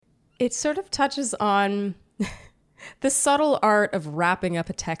It sort of touches on the subtle art of wrapping up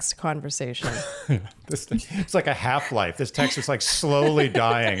a text conversation. It's like a half-life. This text is like slowly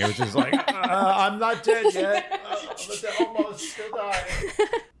dying. It was just like, I'm not dead yet. I'm almost still dying.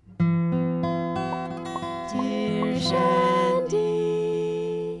 Dear Shandy.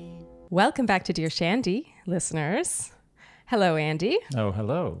 Welcome back to Dear Shandy, listeners. Hello, Andy. Oh,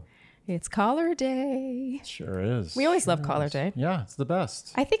 hello. It's Caller Day. It sure is. We always love Caller Day. Yeah, it's the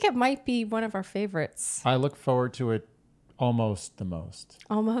best. I think it might be one of our favorites. I look forward to it almost the most.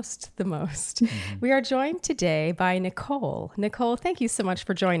 Almost the most. Mm-hmm. We are joined today by Nicole. Nicole, thank you so much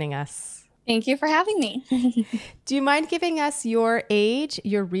for joining us. Thank you for having me. Do you mind giving us your age,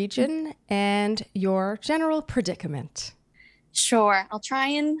 your region, and your general predicament? Sure. I'll try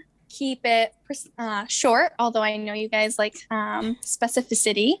and keep it short, although I know you guys like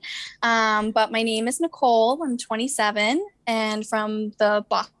specificity. But my name is Nicole. I'm 27 and from the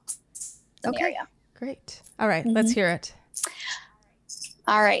Boston area. Great. All right. Mm-hmm. Let's hear it.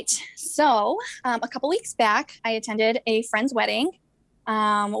 All right. So a couple weeks back, I attended a friend's wedding.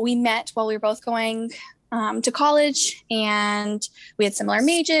 We met while we were both going to college, and we had similar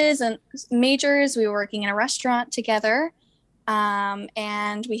majors. We were working in a restaurant together.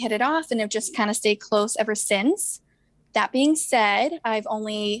 And we hit it off and have just kind of stayed close ever since. That being said, I've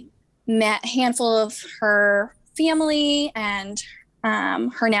only met a handful of her family and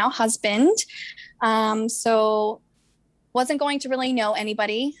her now husband. So wasn't going to really know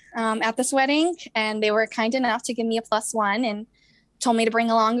anybody at this wedding. And they were kind enough to give me a +1 and told me to bring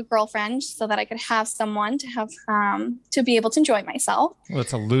along a girlfriend so that I could have someone to have to be able to enjoy myself. Well,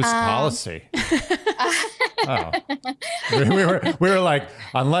 it's a loose policy. Oh. We were like,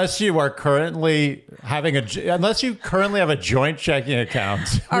 unless you currently have a joint checking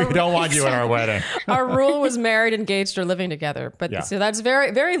account, we don't want you at our wedding. Our rule was married, engaged, or living together. But yeah. So that's very,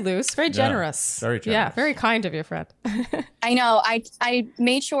 very loose, very generous. Yeah, very generous. Yeah, very kind of your friend. I know. I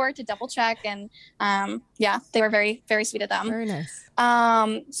made sure to double check, and they were very, very sweet of them. Very nice.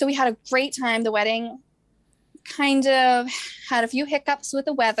 So we had a great time. The wedding kind of had a few hiccups with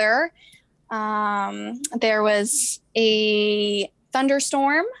the weather. There was a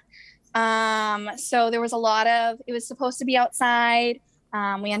thunderstorm. So there was it was supposed to be outside.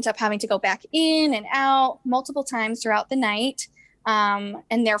 We ended up having to go back in and out multiple times throughout the night.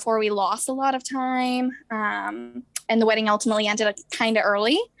 And therefore we lost a lot of time. And the wedding ultimately ended up kind of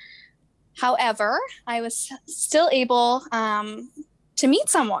early. However, I was still able, to meet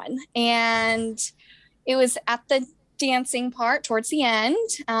someone, and it was at the dancing part towards the end.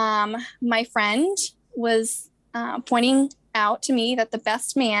 My friend was pointing out to me that the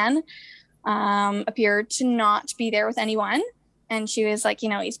best man appeared to not be there with anyone. And she was like,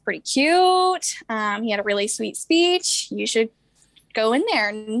 he's pretty cute. He had a really sweet speech. You should go in there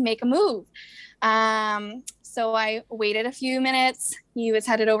and make a move. So I waited a few minutes. He was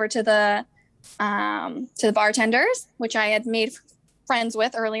headed over to the bartenders, which I had made friends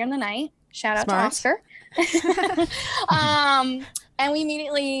with earlier in the night. Shout out Smart. to Oscar. And we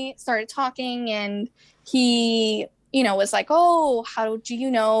immediately started talking, and he, was like, "Oh, how do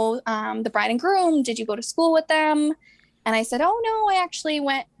you know the bride and groom? Did you go to school with them?" And I said, "Oh, no, I actually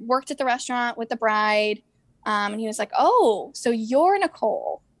worked at the restaurant with the bride." And he was like, "Oh, so you're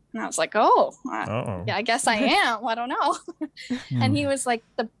Nicole." And I was like, "Oh, yeah, I guess I am. I don't know." And he was like,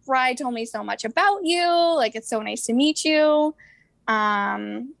 "The bride told me so much about you. Like, it's so nice to meet you."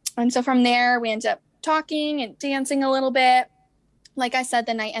 And so from there, we ended up talking and dancing a little bit. Like I said,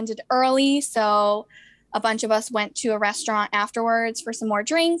 the night ended early. So a bunch of us went to a restaurant afterwards for some more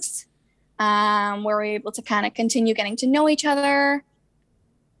drinks, where we were able to kind of continue getting to know each other.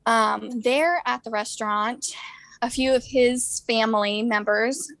 There at the restaurant, a few of his family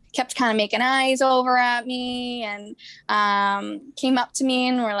members kept kind of making eyes over at me and came up to me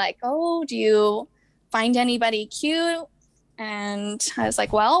and were like, "Oh, do you find anybody cute?" And I was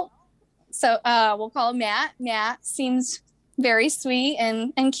like, "Well, so we'll call him Matt. Matt seems very sweet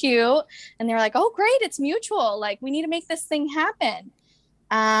and cute." And they were like, "Oh, great. It's mutual. Like, we need to make this thing happen."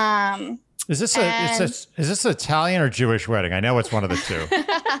 Is this an Italian or Jewish wedding? I know it's one of the two.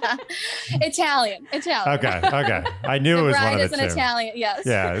 Italian. Okay. I knew it was one of the two. The bride is an Italian, yes.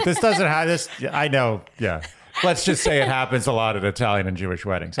 Yeah, this doesn't have this. I know. Yeah. Let's just say it happens a lot at Italian and Jewish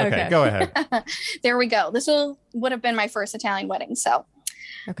weddings. Okay. Go ahead. There we go. This would have been my first Italian wedding. So,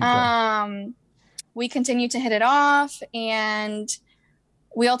 we continued to hit it off, and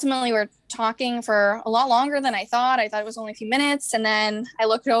we ultimately were talking for a lot longer than I thought. I thought it was only a few minutes. And then I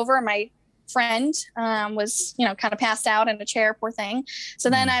looked over, and my friend was, kind of passed out in a chair, poor thing. So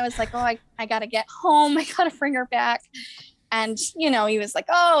then I was like, "Oh, I got to get home. I got to bring her back." And, he was like,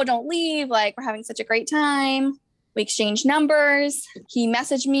 oh, don't leave. Like, we're having such a great time. We exchanged numbers. He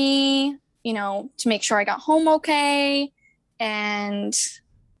messaged me, to make sure I got home okay. And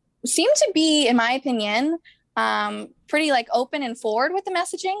seemed to be, in my opinion, pretty like open and forward with the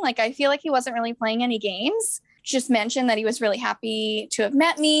messaging. Like, I feel like he wasn't really playing any games. Just mentioned that he was really happy to have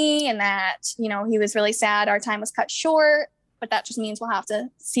met me and that, he was really sad our time was cut short, but that just means we'll have to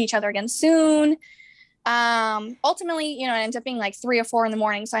see each other again soon. Ultimately, it ended up being like 3 or 4 in the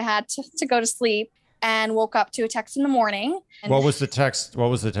morning. So I had to go to sleep and woke up to a text in the morning. And what was the text? What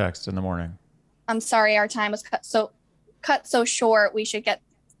was the text in the morning? I'm sorry, our time was cut so short. We should get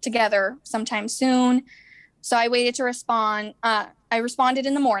together sometime soon. So I waited to respond. I responded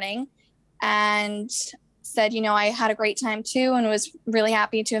in the morning and said, I had a great time too, and was really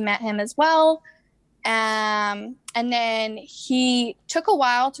happy to have met him as well. And then he took a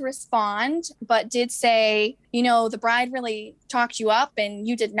while to respond, but did say, the bride really talked you up and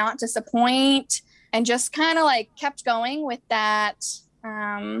you did not disappoint, and just kind of like kept going with that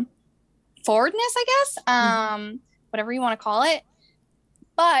forwardness, I guess, whatever you want to call it.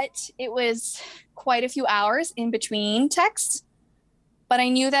 But it was quite a few hours in between texts. But I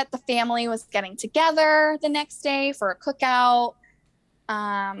knew that the family was getting together the next day for a cookout.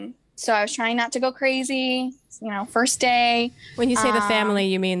 So I was trying not to go crazy, first day. When you say the family,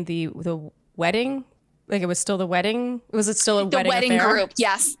 you mean the wedding? Like it was still the wedding? Was it still a wedding affair? The wedding group,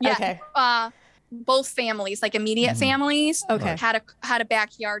 yes. Yeah. Okay. Both families, like immediate families, okay, had a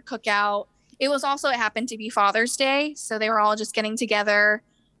backyard cookout. It happened to be Father's Day. So they were all just getting together.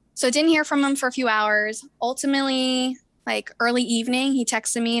 So I didn't hear from him for a few hours. Ultimately, like early evening, he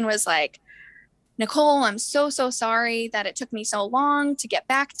texted me and was like, Nicole, I'm so sorry that it took me so long to get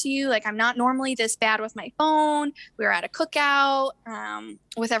back to you. Like, I'm not normally this bad with my phone. We were at a cookout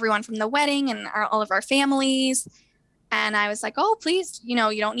with everyone from the wedding and all of our families. And I was like, oh, please, you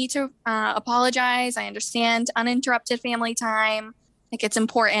don't need to apologize. I understand uninterrupted family time. Like, it's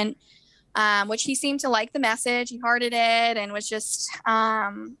important, which he seemed to like the message. He hearted it and was just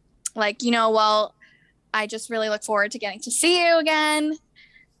like, well, I just really look forward to getting to see you again.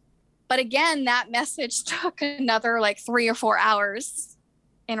 But again, that message took another like 3 or 4 hours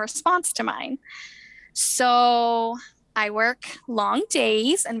in response to mine. So I work long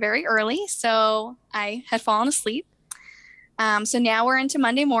days and very early. So I had fallen asleep. So now we're into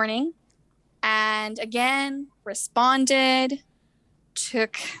Monday morning. And again, responded.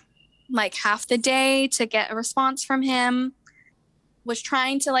 Took like half the day to get a response from him. Was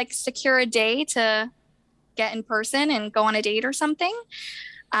trying to like secure a day to get in person and go on a date or something.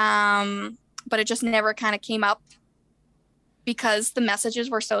 But it just never kind of came up because the messages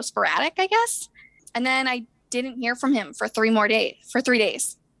were so sporadic, I guess. And then I didn't hear from him for 3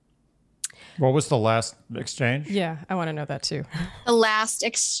 days. What was the last exchange? Yeah, I want to know that too. The last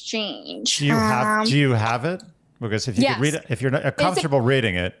exchange. Do you have it? Because if you could read it, if you're not comfortable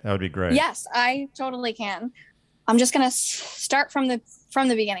reading it, that would be great. Yes, I totally can. I'm just going to start from the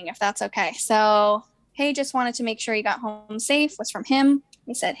beginning, if that's okay. So, hey, just wanted to make sure you got home safe was from him.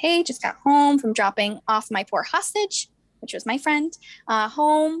 He said, hey, just got home from dropping off my poor hostage, which was my friend,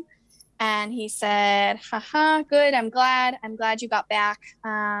 home. And he said, haha, good. I'm glad you got back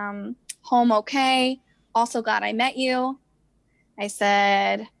home okay. Also glad I met you. I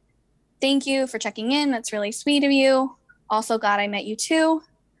said, thank you for checking in. That's really sweet of you. Also glad I met you too.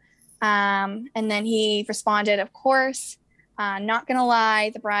 And then he responded, of course, not gonna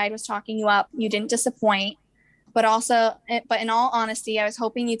lie, the bride was talking you up. You didn't disappoint. But in all honesty, I was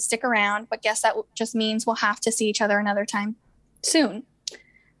hoping you'd stick around, but guess that just means we'll have to see each other another time soon.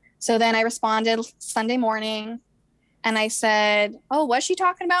 So then I responded Sunday morning and I said, oh, was she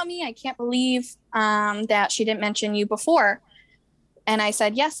talking about me? I can't believe that she didn't mention you before. And I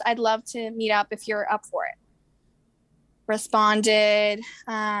said, yes, I'd love to meet up if you're up for it. Responded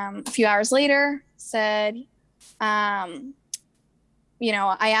a few hours later, said,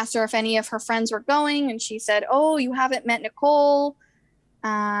 I asked her if any of her friends were going and she said, oh, you haven't met Nicole.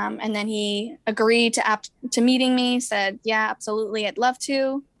 And then he agreed to meeting me, said, yeah, absolutely. I'd love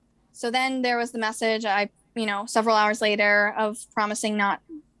to. So then there was the message several hours later of promising not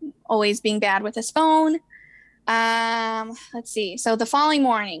always being bad with his phone. Let's see. So the following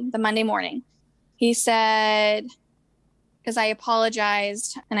morning, the Monday morning, he said, because I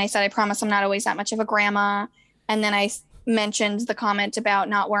apologized and I said, I promise I'm not always that much of a grandma. And then I mentioned the comment about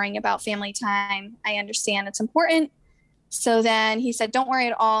not worrying about family time. I understand it's important. So then he said, don't worry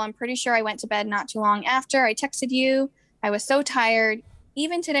at all. I'm pretty sure I went to bed not too long after I texted you. I was so tired.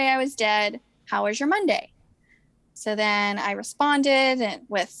 Even today I was dead. How was your Monday? So then I responded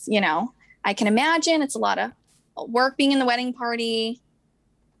with, I can imagine it's a lot of work being in the wedding party,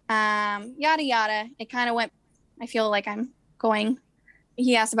 yada, yada. It kind of went, I feel like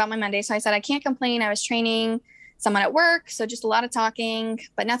he asked about my Monday. So I said, I can't complain. I was training someone at work. So just a lot of talking,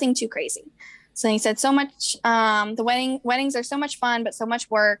 but nothing too crazy. So he said, so much, the weddings are so much fun, but so much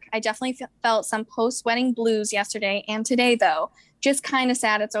work. I definitely felt some post-wedding blues yesterday and today, though. Just kind of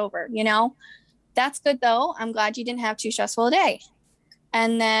sad it's over, you know? That's good, though. I'm glad you didn't have too stressful a day.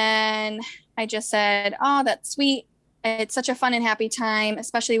 And then I just said, oh, that's sweet. It's such a fun and happy time,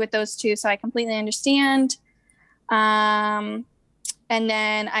 especially with those two. So I completely understand. And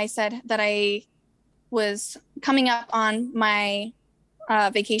then I said that I was coming up on my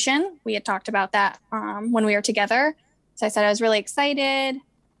vacation. We had talked about that when we were together. So I said I was really excited.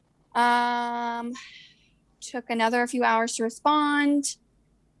 Took another few hours to respond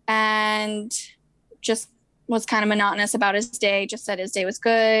and just was kind of monotonous about his day. Just said his day was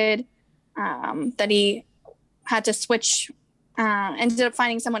good. That he had to switch, ended up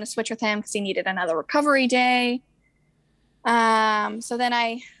finding someone to switch with him because he needed another recovery day. So then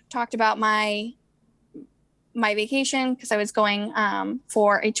I talked about my vacation because I was going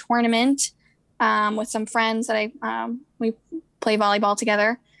for a tournament with some friends that we play volleyball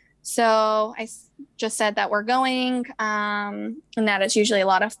together. So I just said that we're going and that it's usually a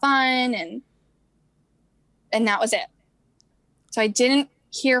lot of fun, and that was it. So I didn't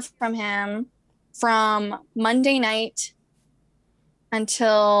hear from him from Monday night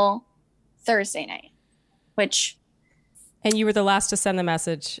until Thursday night, And you were the last to send the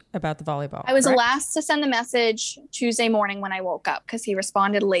message about the volleyball. I was the last to send the message Tuesday morning when I woke up because he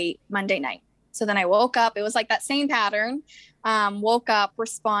responded late Monday night. So then I woke up. It was like that same pattern. Woke up,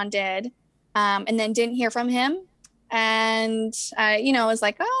 responded, and then didn't hear from him. And, was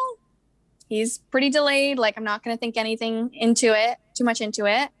like, oh, he's pretty delayed. Like, I'm not going to think too much into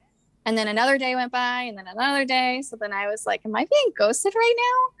it. And then another day went by and then another day. So then I was like, am I being ghosted right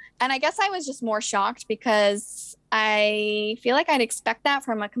now? And I guess I was just more shocked because I feel like I'd expect that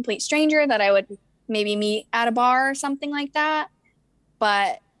from a complete stranger that I would maybe meet at a bar or something like that.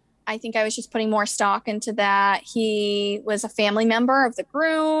 But I think I was just putting more stock into that. He was a family member of the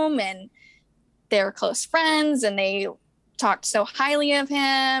groom and they were close friends and they talked so highly of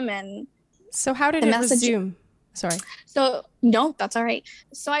him. And so how did it resume? Sorry. So no, that's all right.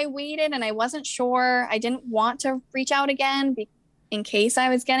 So I waited and I wasn't sure. I didn't want to reach out again in case I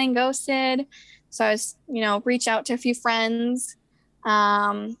was getting ghosted. So I was, reach out to a few friends,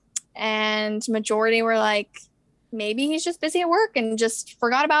 and majority were like, maybe he's just busy at work and just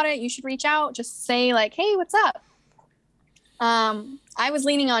forgot about it. You should reach out. Just say like, hey, what's up? I was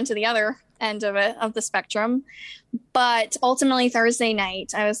leaning on to the other end of the spectrum, but ultimately Thursday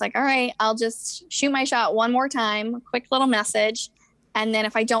night, I was like, all right, I'll just shoot my shot one more time, a quick little message. And then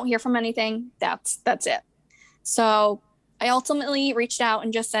if I don't hear from anything, that's it. So I ultimately reached out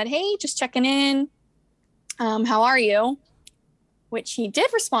and just said, hey, just checking in. How are you? Which he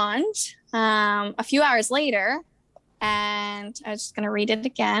did respond a few hours later. And I was just going to read it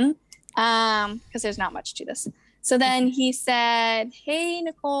again because there's not much to this. So then he said, hey,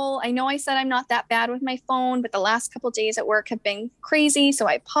 Nicole, I know I said I'm not that bad with my phone, but the last couple of days at work have been crazy. So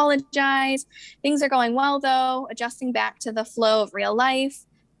I apologize. Things are going well, though, adjusting back to the flow of real life.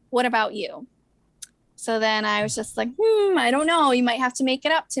 What about you? So then I was just like, I don't know. You might have to make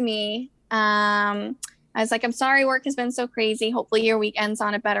it up to me. I was like, I'm sorry, work has been so crazy. Hopefully your week ends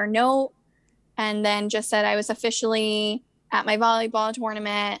on a better note. And then just said I was officially at my volleyball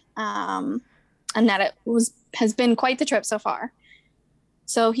tournament and that it has been quite the trip so far.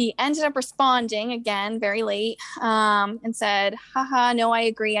 So he ended up responding again very late and said, haha, no, I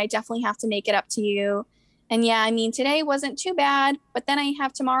agree. I definitely have to make it up to you. And yeah, I mean, today wasn't too bad, but then I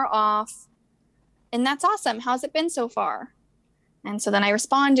have tomorrow off. And that's awesome. How's it been so far? And so then I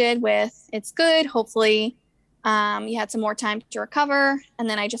responded with, it's good. Hopefully you had some more time to recover. And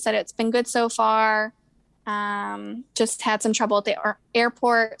then I just said, it's been good so far. Just had some trouble at the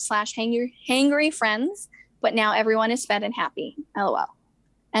airport / hangry friends, but now everyone is fed and happy. LOL.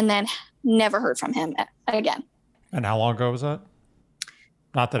 And then never heard from him again. And how long ago was that?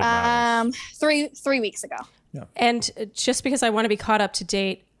 Not that it matters. 3 weeks ago. Yeah. And just because I want to be caught up to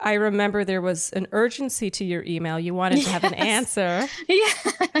date, I remember there was an urgency to your email. You wanted to have an answer. Yes.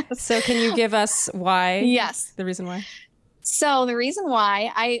 So can you give us why? Yes. The reason why? So the reason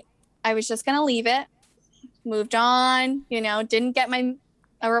why I was just going to leave it, moved on, didn't get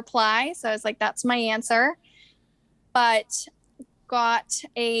a reply. So I was like, that's my answer. But got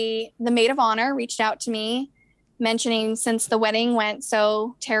the maid of honor reached out to me mentioning since the wedding went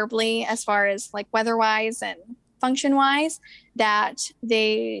so terribly as far as like weather-wise and function-wise, that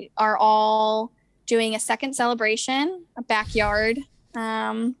they are all doing a second celebration, a backyard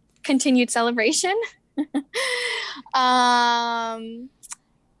continued celebration,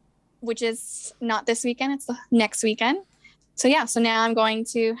 which is not this weekend, it's the next weekend. So yeah, so now I'm going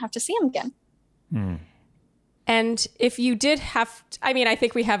to have to see him again. And if you did have, I mean, I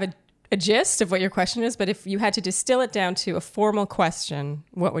think we have a gist of what your question is, but if you had to distill it down to a formal question,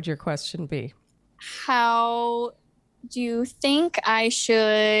 what would your question be? How do you think I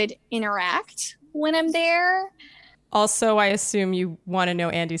should interact when I'm there? Also, I assume you want to know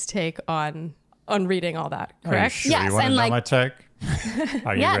Andy's take on reading all that, correct? Are you sure Yes, you want to and know like- my take?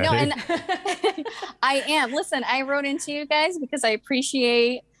 Are you ready? No, and I am. Listen, I wrote into you guys because I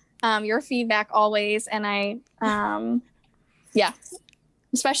appreciate your feedback always, and I,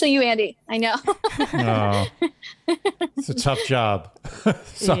 especially you, Andy. I know. Oh, it's a tough job.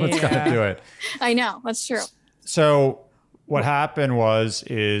 Someone's got to do it. I know, that's true. So what happened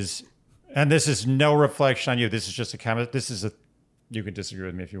is, and this is no reflection on you. This is just you can disagree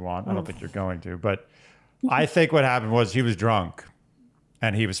with me if you want. I don't think you're going to, but I think what happened was he was drunk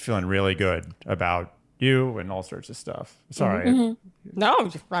and he was feeling really good about you and all sorts of stuff. Sorry.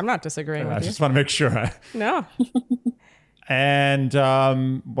 No, I'm not disagreeing I with just want to make sure. No. And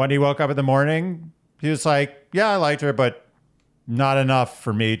when he woke up in the morning, he was like, yeah, I liked her, but not enough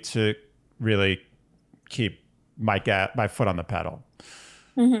for me to really keep my foot on the pedal.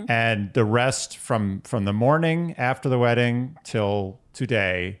 And the rest from the morning after the wedding till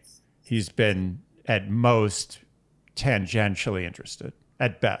today, he's been at most tangentially interested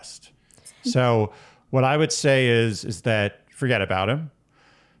at best. So what I would say is that forget about him.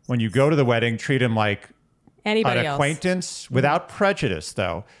 When you go to the wedding, treat him like Anybody an else? acquaintance without prejudice,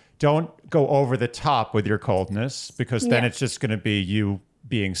 though. Don't go over the top with your coldness because then it's just going to be you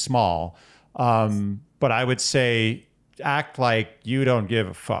being small. But I would say act like you don't give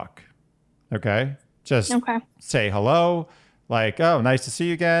a fuck. Okay? Just say hello. Like, oh, nice to see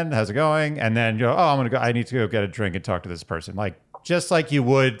you again. How's it going? And then go, oh, I need to go get a drink and talk to this person. Like, just like you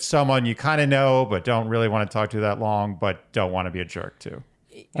would someone you kind of know, but don't really want to talk to that long, but don't want to be a jerk to.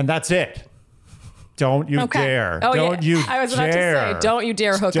 And that's it. Don't you dare. Oh, don't you I was dare. about to say, don't you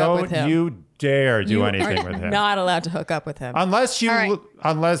dare hook up with him. Don't you dare do anything with him. Not allowed to hook up with him. Unless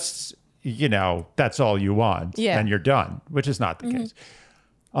you know, that's all you want and you're done, which is not the case.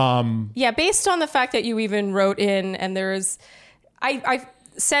 Yeah, based on the fact that you even wrote in, and I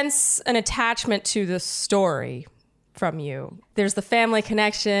sense an attachment to the story from you. There's the family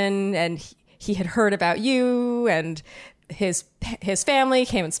connection, and he had heard about you, and his family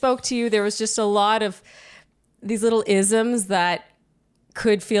came and spoke to you. There was just a lot of these little isms that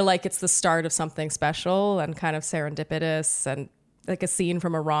could feel like it's the start of something special and kind of serendipitous and like a scene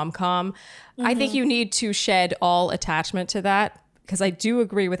from a rom-com. I think you need to shed all attachment to that, because I do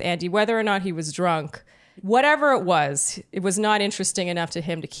agree with Andy, whether or not he was drunk, whatever it was not interesting enough to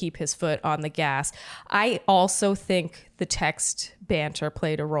him to keep his foot on the gas. I also think the text banter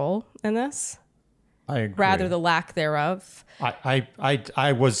played a role in this. I agree. Rather the lack thereof.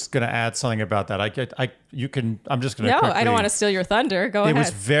 I was going to add something about that. I'm just going to No, quickly, I don't want to steal your thunder. Go ahead. It was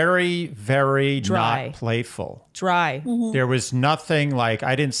very, very Dry. not playful. Dry. There was nothing like,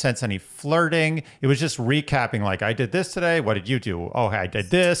 I didn't sense any flirting. It was just recapping like, I did this today. What did you do? Oh, I did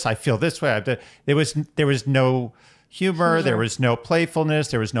this. I feel this way. There was no humor. There was no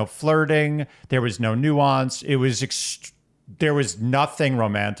playfulness. There was no flirting. There was no nuance. There was nothing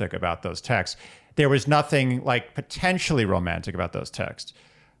romantic about those texts. There was nothing like potentially romantic about those texts.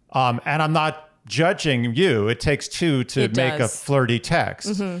 And I'm not judging you. It takes two to make a flirty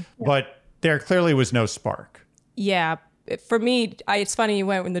text. But there clearly was no spark. Yeah. For me, it's funny you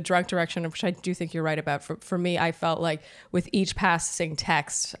went in the drunk direction, which I do think you're right about. For me, I felt like with each passing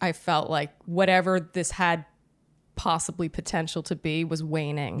text, I felt like whatever this had possibly potential to be was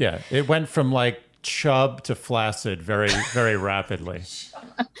waning. Yeah. It went from like chub to flaccid very, very rapidly.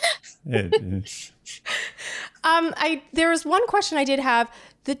 There was one question I did have.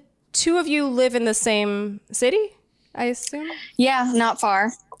 The two of you live in the same city, I assume? Yeah, not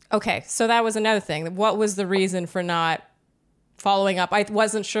far. Okay, so that was another thing. What was the reason for not following up? I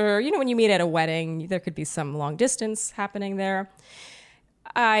wasn't sure. You know, when you meet at a wedding, there could be some long distance happening there.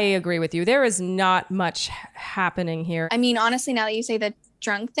 I agree with you. There is not much happening here. I mean, honestly, now that you say the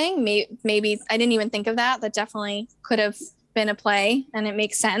drunk thing, maybe I didn't even think of that. That definitely could have been a play, and it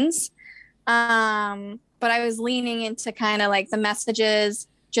makes sense. But I was leaning into kind of like the messages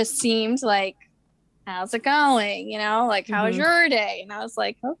just seemed like, how's it going? You know, like, how was your day? And I was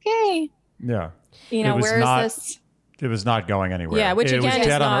like, okay. Yeah. You know, where is this? not going anywhere. Yeah, which it again was is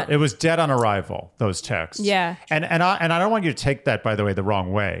dead not... it was dead on arrival, those texts. Yeah. And I don't want you to take that, by the way, the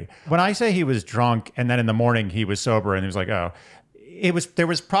wrong way. When I say he was drunk and then in the morning he was sober and he was like, oh, there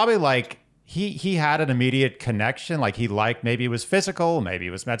was probably like he had an immediate connection. Like he liked, maybe it was physical, maybe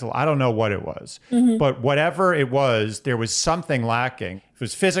it was mental. I don't know what it was. But whatever it was, there was something lacking. If it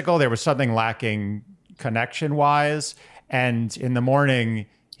was physical, there was something lacking connection wise. And in the morning,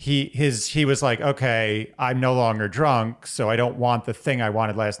 he was like, okay, I'm no longer drunk, so I don't want the thing I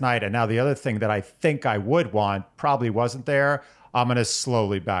wanted last night. And now the other thing that I think I would want probably wasn't there. I'm going to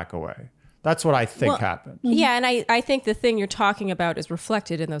slowly back away. That's what I think happened. Yeah, and I think the thing you're talking about is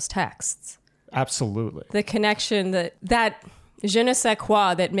reflected in those texts. Absolutely. The connection, that je ne sais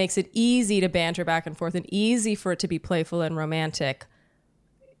quoi that makes it easy to banter back and forth and easy for it to be playful and romantic.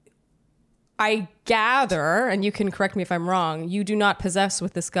 I gather, and you can correct me if I'm wrong, you do not possess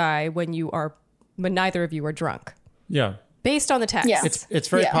with this guy when neither of you are drunk. Yeah. Based on the text. Yeah. It's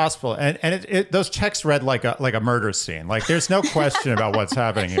very possible. And those texts read like a murder scene. Like there's no question about what's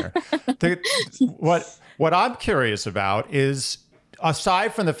happening here. What I'm curious about is,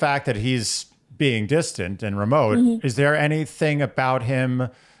 aside from the fact that he's being distant and remote, is there anything about him?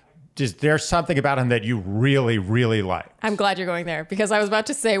 Is there something about him that you really, really like? I'm glad you're going there because I was about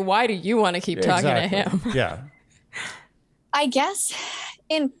to say, why do you want to keep talking to him? Yeah. I guess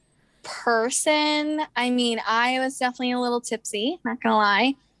in person, I mean, I was definitely a little tipsy, not gonna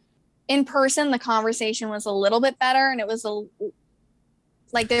lie. In person, the conversation was a little bit better, and it was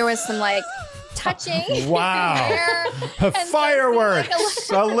there was some like touching. Wow.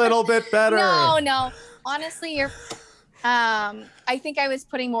 Fireworks. A little bit better. No. Honestly, I think I was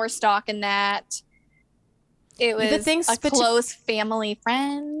putting more stock in that. It was a close family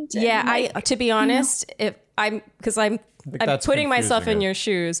friend. Yeah, to be honest, I'm putting myself in your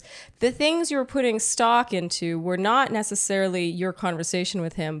shoes. The things you were putting stock into were not necessarily your conversation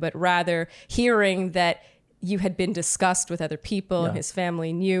with him, but rather hearing that you had been discussed with other people and his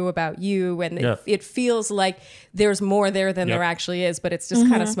family knew about you. And it feels like there's more there than there actually is, but it's just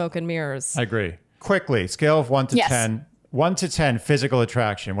kind of smoke and mirrors. I agree. Quickly, scale of 1 to 10. 1 to 10, physical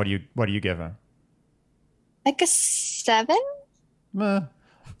attraction. What do you give him? Like a 7?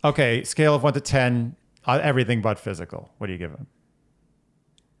 Okay, scale of 1 to 10, everything but physical. What do you give him?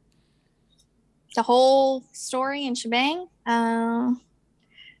 The whole story and shebang? I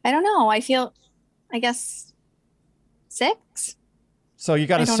don't know. I guess 6. So you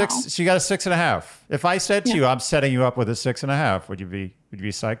got a 6. So you got a 6.5. If I said to you, I'm setting you up with a 6.5, would you be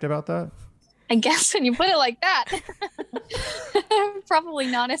psyched about that? I guess when you put it like that, probably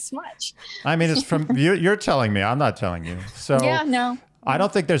not as much. I mean, it's from you're telling me. I'm not telling you. So yeah, no. I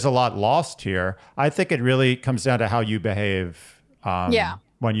don't think there's a lot lost here. I think it really comes down to how you behave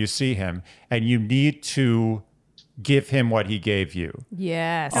when you see him, and you need to give him what he gave you.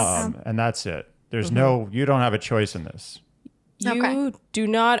 Yes. And that's it. There's you don't have a choice in this. You do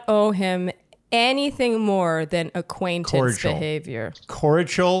not owe him anything more than acquaintance behavior.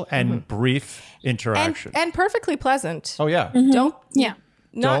 Cordial and brief interaction. And perfectly pleasant. Oh, yeah. Don't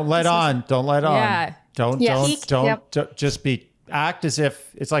let on. Yeah. Don't just act as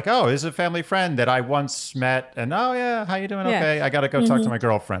if it's like, oh, this is a family friend that I once met. And oh, yeah, how you doing? Yeah. Okay, I got to go talk to my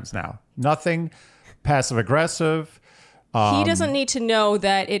girlfriends now. Nothing passive aggressive. He doesn't need to know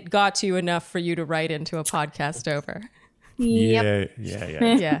that it got to you enough for you to write into a podcast over. Yeah.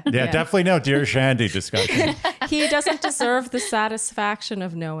 Definitely no Dear Shandy discussion. He doesn't deserve the satisfaction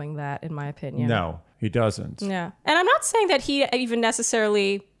of knowing that, in my opinion. No, he doesn't. Yeah. And I'm not saying that he even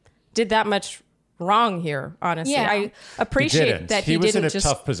necessarily did that much wrong here, honestly. Yeah. I appreciate that he was didn't in a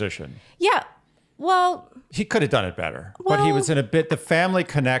tough position. Yeah. Well, he could have done it better, but he was in the family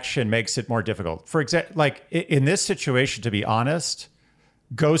connection makes it more difficult. For example, like in this situation, to be honest,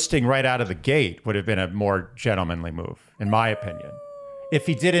 ghosting right out of the gate would have been a more gentlemanly move, in my opinion, if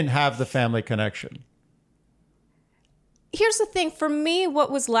he didn't have the family connection. Here's the thing. For me,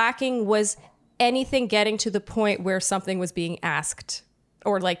 what was lacking was anything getting to the point where something was being asked,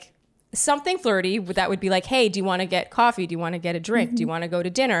 or like something flirty that would be like, hey, do you want to get coffee? Do you want to get a drink? Do you want to go to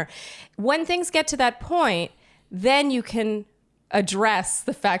dinner? When things get to that point, then you can address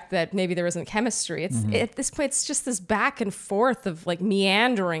the fact that maybe there isn't chemistry. It's at this point, it's just this back and forth of like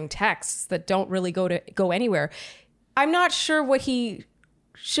meandering texts that don't really go anywhere. I'm not sure what he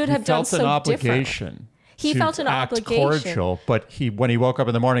should have done so obligation. He felt an obligation. Cordial, but when he woke up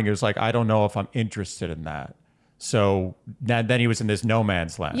in the morning, he was like, I don't know if I'm interested in that. So then he was in this no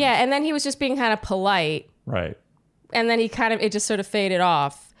man's land. Yeah, and then he was just being kind of polite. Right. And then it just sort of faded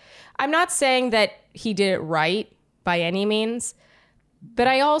off. I'm not saying that he did it right by any means, But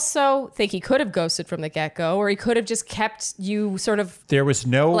I also think he could have ghosted from the get-go, or he could have just kept you sort of There was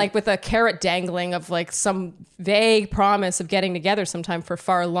no like with a carrot dangling of like some vague promise of getting together sometime for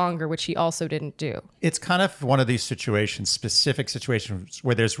far longer, which he also didn't do. It's kind of one of these situations, specific situations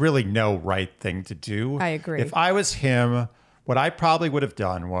where there's really no right thing to do. I agree. If I was him, what I probably would have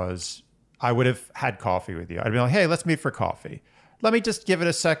done was I would have had coffee with you. I'd be like, hey, let's meet for coffee. Let me just give it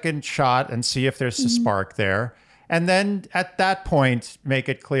a second shot and see if there's a spark there. And then at that point, make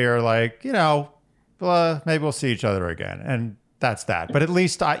it clear, like, maybe we'll see each other again. And that's that. But at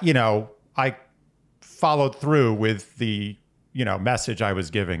least I followed through with the, message I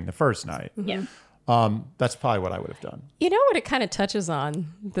was giving the first night. Yeah. That's probably what I would have done. You know what it kind of touches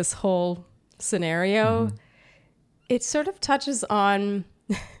on, this whole scenario? It sort of touches on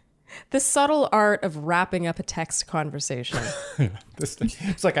the subtle art of wrapping up a text conversation.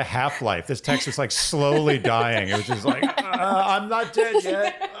 It's like a half-life. This text is like slowly dying. It was just like, I'm not dead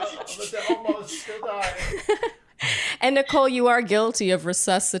yet. I'm almost still dying. And Nicole, you are guilty of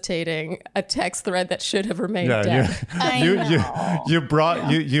resuscitating a text thread that should have remained dead. You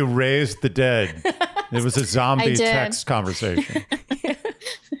raised the dead. It was a zombie text conversation.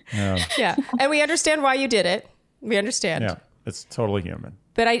 Yeah. And we understand why you did it. We understand. Yeah, it's totally human.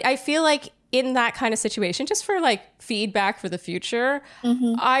 But I feel like in that kind of situation, just for like feedback for the future,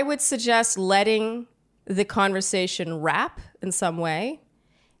 I would suggest letting the conversation wrap in some way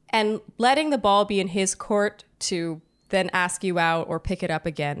and letting the ball be in his court to then ask you out or pick it up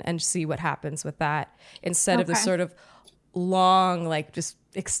again and see what happens with that, instead of the sort of long, like just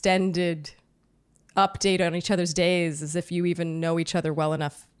extended update on each other's days as if you even know each other well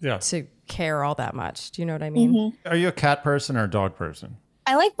enough to care all that much. Do you know what I mean? Are you a cat person or a dog person?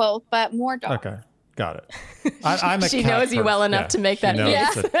 I like both, but more dog. Okay, got it. I'm a She cat knows you well enough to make that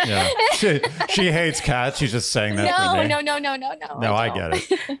face. She hates cats. She's just saying that for me. No, I get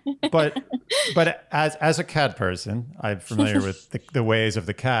it. But as a cat person, I'm familiar with the ways of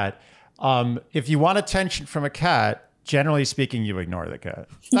the cat. If you want attention from a cat, generally speaking, you ignore the cat.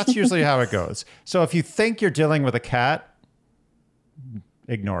 That's usually how it goes. So if you think you're dealing with a cat,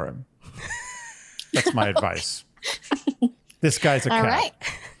 ignore him. That's my advice. This guy's a cat. All right.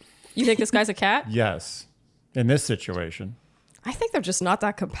 You think this guy's a cat? Yes. In this situation. I think they're just not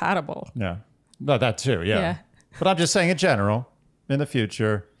that compatible. Yeah. No, that too. Yeah. But I'm just saying in general, in the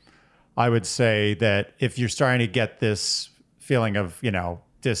future, I would say that if you're starting to get this feeling of,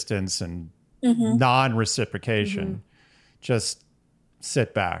 distance and non-reciprocation, just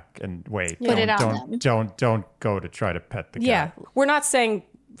sit back and wait. Put it on them. Don't go to try to pet the cat. Yeah. We're not saying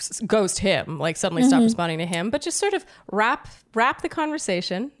ghost him, like suddenly stop responding to him, but just sort of wrap the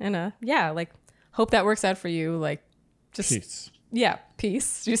conversation in like hope that works out for you. Like just peace. Yeah,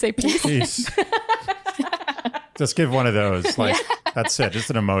 peace. Did you say peace? Peace. Just give one of those. Like that's it. Just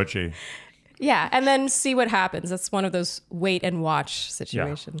an emoji. Yeah, and then see what happens. That's one of those wait and watch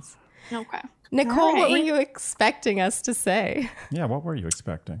situations. Yeah. Okay. Nicole, what were you expecting us to say? Yeah, what were you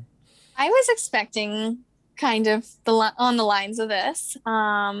expecting? I was expecting kind of on the lines of this.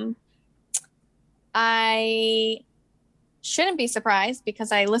 I shouldn't be surprised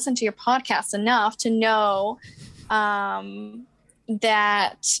because I listened to your podcast enough to know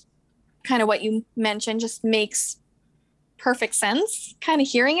that kind of what you mentioned just makes perfect sense. Kind of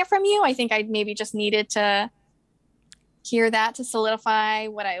hearing it from you, I think I maybe just needed to hear that to solidify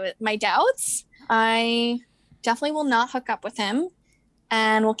my doubts. I definitely will not hook up with him,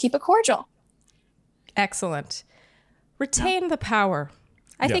 and we'll keep it cordial. Excellent. Retain the power.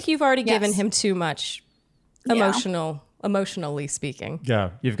 I think you've already given him too much emotionally speaking. Yeah,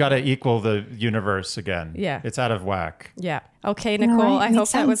 you've got to equal the universe again. Yeah. It's out of whack. Yeah. Okay, Nicole, I hope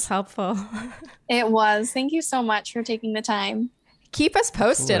that was helpful. It was. Thank you so much for taking the time. Keep us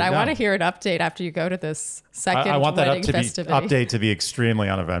posted. I want to hear an update after you go to this second I want that update to be extremely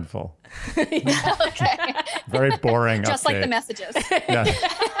uneventful. Okay. Very boring Just update. like the messages.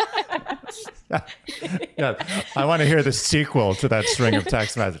 Yeah. I want to hear the sequel to that string of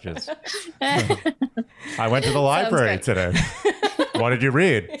text messages. I went to the library today. What did you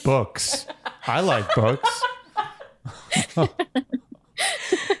read? Books. I like books.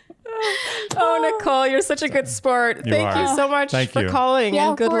 Oh, Nicole, you're such a good sport. Thank you so much for calling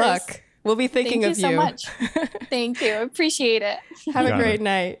and good luck. We'll be thinking of you. Thank you so much. Thank you. Appreciate it. Have a great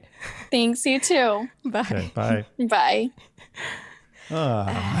night. Thanks. You too. Bye. Okay, bye. Bye.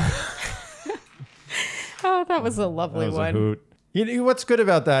 Oh, that was a lovely one. A hoot. You know, what's good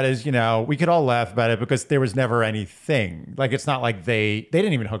about that is, we could all laugh about it because there was never anything. Like, it's not like they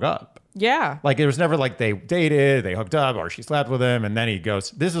didn't even hook up. Yeah. Like, it was never like they dated, they hooked up, or she slept with him, and then he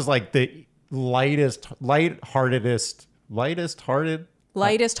goes. This is like the lighthearted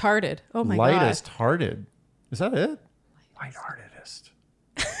Lightest hearted. Oh my Lightest God. hearted. Is that it? Lightheartedest.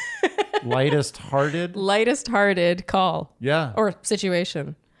 Lightest hearted. Lightest hearted call. Yeah. Or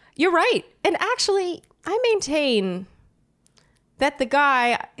situation. You're right. And actually, I maintain that the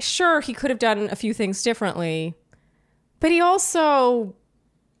guy, sure, he could have done a few things differently, but he also,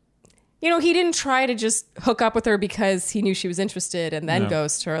 you know, he didn't try to just hook up with her because he knew she was interested and then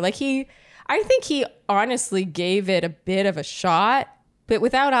ghost her. Like I think he honestly gave it a bit of a shot, but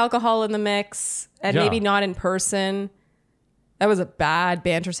without alcohol in the mix and maybe not in person. That was a bad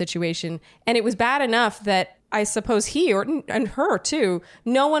banter situation. And it was bad enough that I suppose he and her too,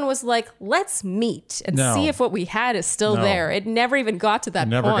 no one was like, let's meet and see if what we had is still there. It never even got to that point.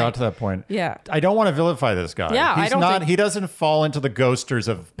 Never got to that point. Yeah. I don't want to vilify this guy. Yeah, he doesn't fall into the ghosters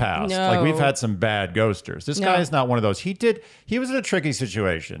of past. No. Like we've had some bad ghosters. This guy is not one of those. He was in a tricky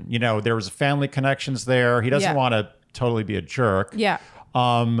situation. You know, there was family connections there. He doesn't want to totally be a jerk. Yeah.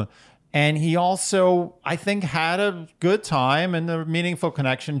 And he also, I think, had a good time and a meaningful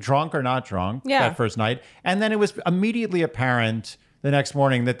connection, drunk or not drunk, that first night. And then it was immediately apparent the next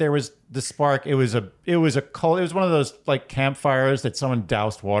morning that there was the spark. It was one of those like campfires that someone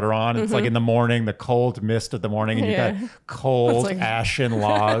doused water on. It's like in the morning, the cold mist of the morning, and you got cold ashen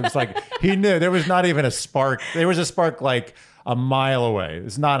logs. Like he knew there was not even a spark. There was a spark like a mile away.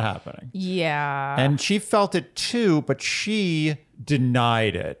 It's not happening. Yeah. And she felt it too, but she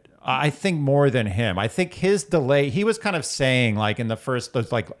denied it. I think more than him. I think his delay, he was kind of saying like in the first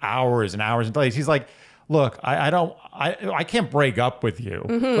those like hours and hours and delays, he's like, look, I can't break up with you.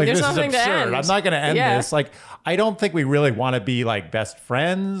 Like There's this is nothing to absurd. end. I'm not going to end this. Like, I don't think we really want to be like best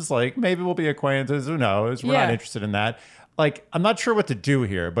friends. Like maybe we'll be acquaintances. Who knows? We're not interested in that. Like, I'm not sure what to do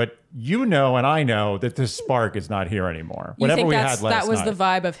here, but you know and I know that this spark is not here anymore. Whatever we had last night. That was the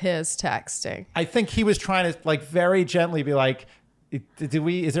vibe of his texting. I think he was trying to like very gently be like,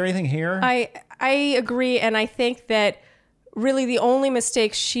 is there anything here? I agree. And I think that really the only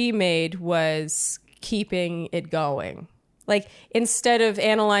mistake she made was keeping it going. Like instead of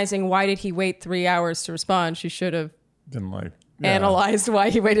analyzing why did he wait 3 hours to respond, she should have analyzed why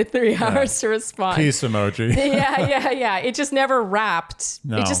he waited 3 hours to respond. Peace emoji. Yeah. It just never wrapped.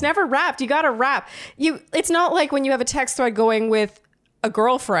 No. It just never wrapped. You got to wrap. It's not like when you have a text thread going with a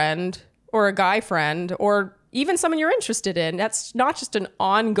girlfriend or a guy friend or even someone you're interested in. That's not just an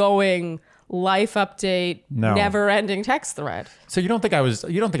ongoing life update, never-ending text thread. So you don't think I was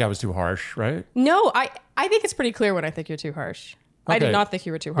too harsh, right? No, I think it's pretty clear when I think you're too harsh. Okay. I did not think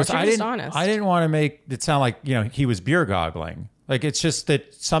you were too harsh. You're just honest. I didn't want to make it sound like, you know, he was beer goggling. Like it's just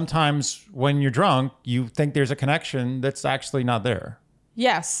that sometimes when you're drunk, you think there's a connection that's actually not there.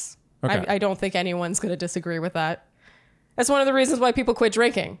 Yes. Okay. I don't think anyone's going to disagree with that. That's one of the reasons why people quit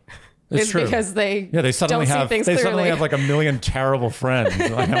drinking. It's is true. Because they suddenly clearly. have like a million terrible friends.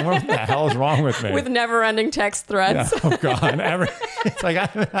 Like, what the hell is wrong with me? With never-ending text threads. Yeah. Oh God! It's like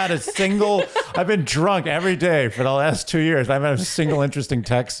I've been drunk every day for the last 2 years. I haven't had a single interesting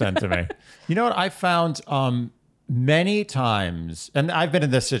text sent to me. You know what I found many times, and I've been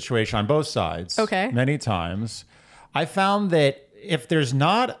in this situation on both sides. Okay. Many times, I found that if there's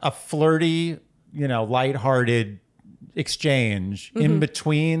not a flirty, you know, lighthearted exchange in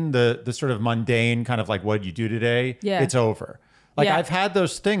between the sort of mundane kind of like what you do today, it's over. Like I've had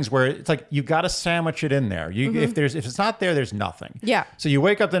those things where it's like you got to sandwich it in there. If it's not there, there's nothing. Yeah. So you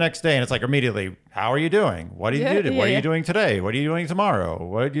wake up the next day and it's like immediately, how are you doing? What do you do? What are you doing today? What are you doing tomorrow?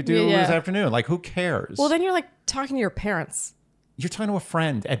 What did you do this afternoon? Like who cares? Well, then you're like talking to your parents. You're talking to a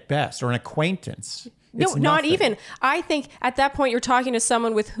friend at best or an acquaintance. No, not even. I think at that point you're talking to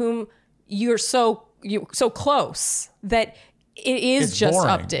someone with whom you're so close that it is it's just boring.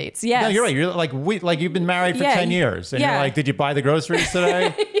 updates. Yes. No, you're right. You're like you've been married for 10 years. And you're like, did you buy the groceries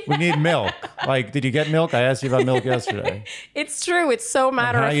today? We need milk. Like, did you get milk? I asked you about milk yesterday. It's true. It's so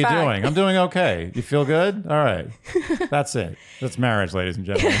matter of fact. How are you doing? I'm doing okay. You feel good? All right. That's it. That's marriage, ladies and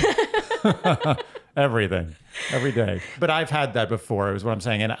gentlemen. Everything. Every day. But I've had that before, is what I'm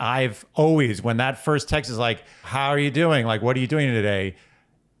saying. And I've always, when that first text is like, how are you doing? Like, what are you doing today?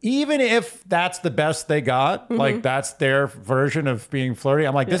 Even if that's the best they got, like that's their version of being flirty,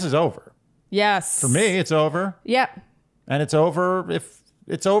 I'm like, this is over. Yes. For me, it's over. Yeah. And it's over if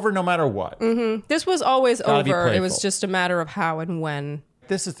it's over no matter what. This was always over. It was playful. just a matter of how and when.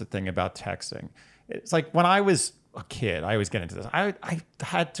 This is the thing about texting. It's like when I was a kid, I always get into this. I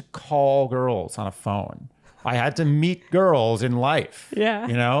had to call girls on a phone. I had to meet girls in life. Yeah.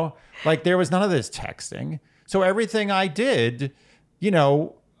 You know, like there was none of this texting. So everything I did, you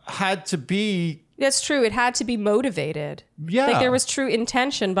know, had to be That's true. It had to be motivated. Yeah. Like there was true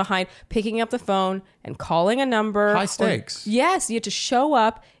intention behind picking up the phone and calling a number. High stakes. Yes, you had to show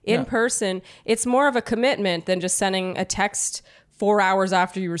up in person. It's more of a commitment than just sending a text 4 hours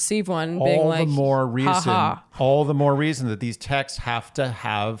after you receive one, being like, all the more reason that these texts have to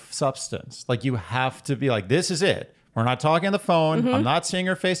have substance. Like you have to be like, this is it. We're not talking on the phone. I'm not seeing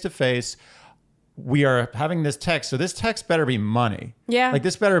her face to face. We are having this text. So this text better be money. Yeah. Like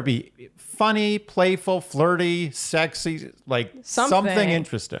this better be funny, playful, flirty, sexy, like something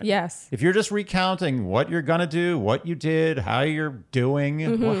interesting. Yes. If you're just recounting what you're going to do, what you did, how you're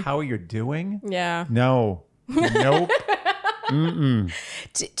doing, how you're doing. Yeah. No. Nope.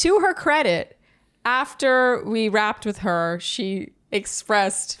 To her credit, after we wrapped with her, she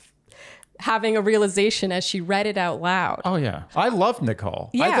expressed having a realization as she read it out loud. Oh, yeah. I love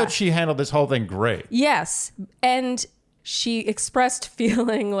Nicole. Yeah. I thought she handled this whole thing great. Yes. And she expressed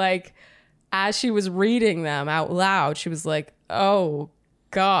feeling like as she was reading them out loud, she was like, oh,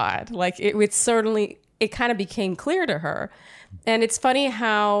 God. Like it kind of became clear to her. And it's funny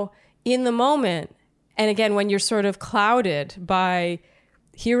how in the moment, and again, when you're sort of clouded by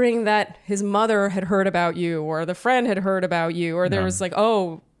hearing that his mother had heard about you or the friend had heard about you, or there was like,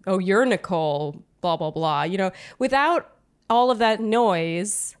 oh, you're Nicole, blah, blah, blah. You know, without all of that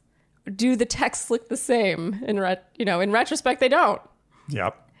noise, do the texts look the same? In retrospect, they don't.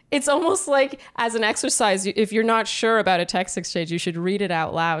 Yep. It's almost like as an exercise, if you're not sure about a text exchange, you should read it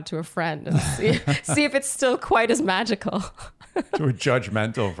out loud to a friend and see if it's still quite as magical. To a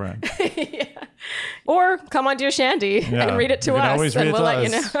judgmental friend. Yeah. Or come on Dear Shandy and read it to us and we'll let you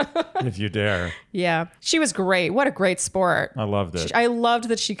know. If you dare. Yeah. She was great. What a great sport. I loved it. I loved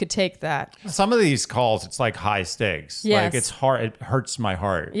that she could take that. Some of these calls, it's like high stakes. Yes. Like it's hard. It hurts my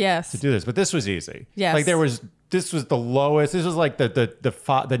heart Yes. to do this. But this was easy. Yes. Like this was the lowest. This was like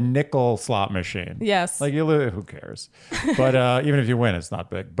the nickel slot machine. Yes. Like who cares? But even if you win, it's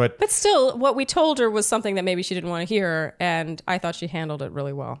not big. But still, what we told her was something that maybe she didn't want to hear, and I thought she handled it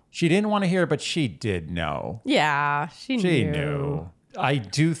really well. she didn't want to hear it, but she did know. Yeah, she knew. I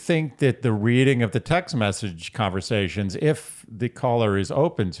do think that the reading of the text message conversations, if the caller is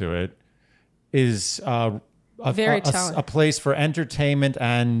open to it, is Very a place for entertainment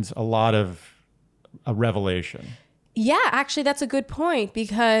and a lot of a revelation. Yeah, actually, that's a good point,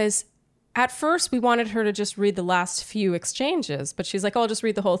 because at first we wanted her to just read the last few exchanges, but she's like, oh, I'll just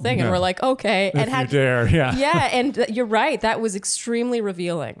read the whole thing. And we're like, okay. If you dare, yeah. Yeah, and you're right. That was extremely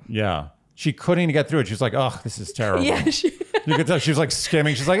revealing. Yeah. She couldn't even get through it. She was like, oh, this is terrible. Yeah, you could tell she was like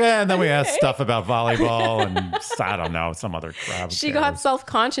skimming. She's like, and then we asked stuff about volleyball and I don't know, some other crap. She got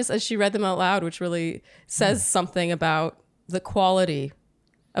self-conscious as she read them out loud, which really says something about the quality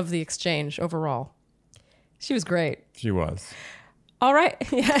of the exchange overall. She was great. She was. All right.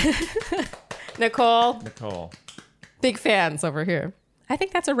 Yeah. Nicole. Big fans over here. I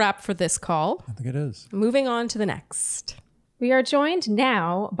think that's a wrap for this call. I think it is. Moving on to the next. We are joined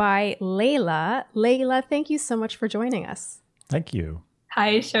now by Layla. Layla, thank you so much for joining us. Thank you.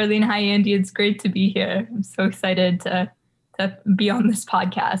 Hi, Charlene. Hi, Andy. It's great to be here. I'm so excited to be on this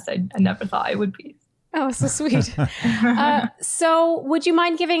podcast. I never thought I would be. Oh, so sweet. So would you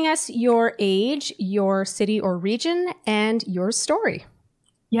mind giving us your age, your city or region, and your story?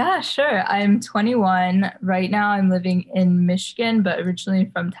 Yeah, sure. I'm 21. Right now I'm living in Michigan, but originally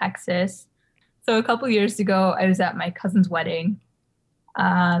from Texas. So a couple years ago, I was at my cousin's wedding.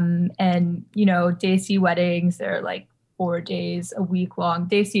 And, Desi weddings, they're like 4 days, a week long.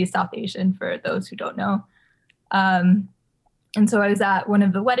 Desi is South Asian for those who don't know. And so I was at one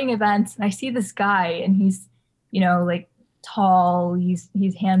of the wedding events and I see this guy and he's, like tall, he's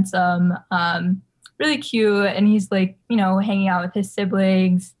handsome, really cute. And he's like, hanging out with his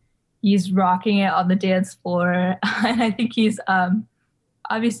siblings. He's rocking it on the dance floor. And I think he's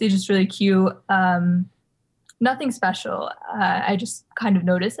obviously just really cute. Nothing special. I just kind of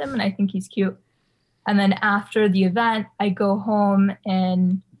notice him and I think he's cute. And then after the event, I go home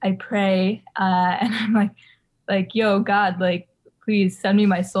and I pray and I'm like, yo, God, like, please send me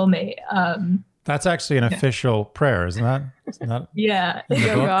my soulmate. That's actually an official prayer, isn't that? Yeah.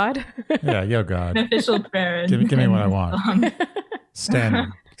 Yo, God. Yeah, yo, God. An official prayer. Give me what I want.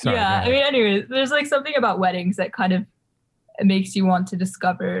 Standing. Sorry, yeah, anyways, there's like something about weddings that kind of makes you want to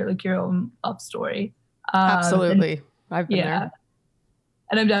discover like your own love story. Absolutely. I've been there.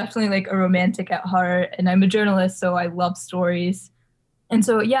 And I'm definitely like a romantic at heart and I'm a journalist, so I love stories. And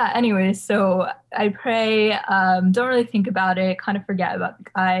so, anyways, so I pray, don't really think about it, kind of forget about the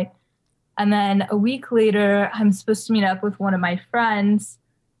guy. And then a week later, I'm supposed to meet up with one of my friends.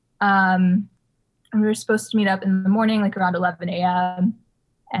 And we were supposed to meet up in the morning, like around 11 a.m.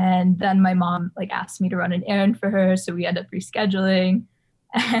 And then my mom like asked me to run an errand for her. So we end up rescheduling,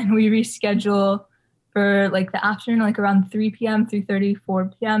 and we reschedule for like the afternoon, like around 3 p.m., 3:30,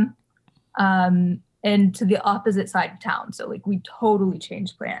 4 p.m. And to the opposite side of town. So like we totally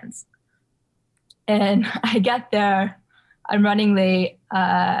changed plans. And I get there, I'm running late,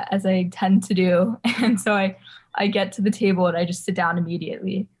 as I tend to do. And so I get to the table and I just sit down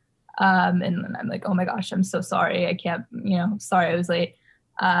immediately. And then I'm like, oh my gosh, I'm so sorry. I can't, sorry I was late.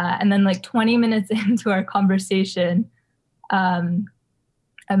 And then like 20 minutes into our conversation, I'm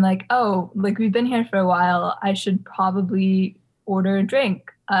like, oh, like we've been here for a while. I should probably order a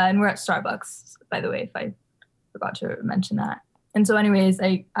drink. And we're at Starbucks, by the way, if I forgot to mention that. And so anyways,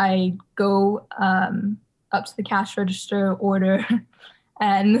 I go up to the cash register, order.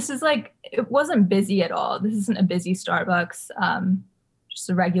 And this is like, it wasn't busy at all. This isn't a busy Starbucks, just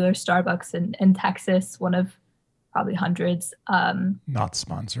a regular Starbucks in Texas, one of probably hundreds. Not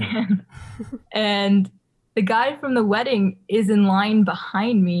sponsored. And the guy from the wedding is in line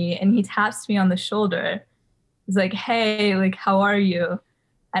behind me, and he taps me on the shoulder. He's like, hey, like, how are you?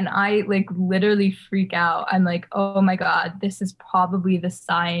 And I like literally freak out. I'm like, oh my God, this is probably the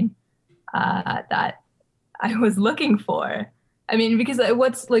sign that I was looking for. I mean, because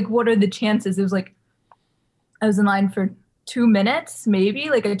what are the chances? It was like, I was in line for 2 minutes, maybe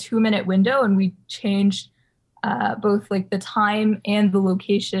like a 2-minute window. And we changed both like the time and the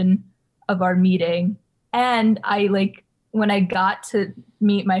location of our meeting. And I like, when I got to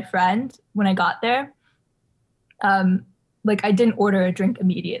meet my friend, when I got there, like I didn't order a drink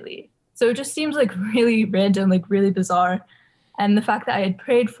immediately. So it just seems like really random, like really bizarre. And the fact that I had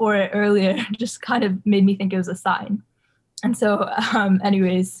prayed for it earlier just kind of made me think it was a sign. And so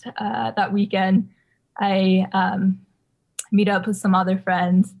anyways, that weekend, I meet up with some other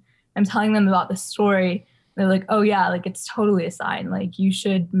friends. I'm telling them about the story. They're like, oh yeah, like it's totally a sign. Like you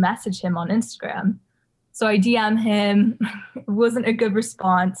should message him on Instagram. So I DM him. It wasn't a good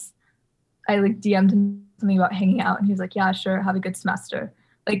response. I like DM'd him something about hanging out, and he was like, yeah, sure, have a good semester.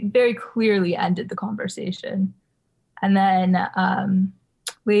 Like very clearly ended the conversation. And then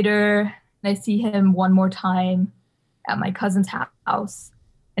later I see him one more time at my cousin's house,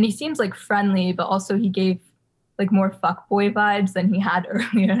 and he seems like friendly, but also he gave like more fuckboy vibes than he had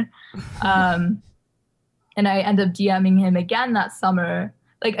earlier. And I end up DMing him again that summer.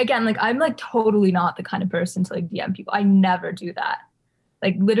 Like, again, like I'm like totally not the kind of person to like DM people. I never do that.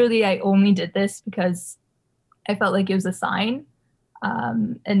 Like literally I only did this because I felt like it was a sign.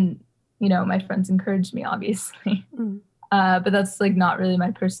 And, my friends encouraged me, obviously. But that's like not really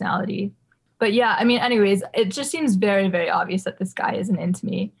my personality. But yeah, I mean, anyways, it just seems very, very obvious that this guy isn't into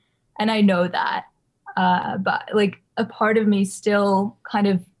me. And I know that. But like a part of me still kind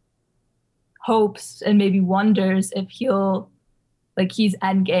of hopes and maybe wonders if he's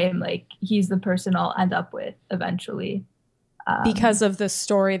endgame, like he's the person I'll end up with eventually. Because of the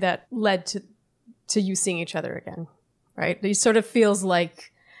story that led to you seeing each other again, right? It sort of feels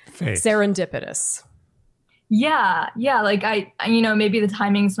like Fate. Serendipitous. Yeah. Like maybe the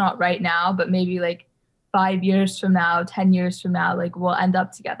timing's not right now, but maybe like 5 years from now, 10 years from now, like we'll end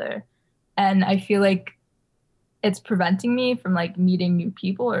up together. And I feel like it's preventing me from like meeting new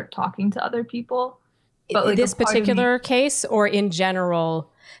people or talking to other people. But like this particular case or in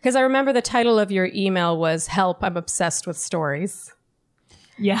general? Because I remember the title of your email was "Help, I'm obsessed with stories."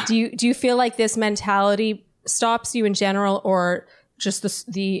 Yeah. Do you feel like this mentality stops you in general, or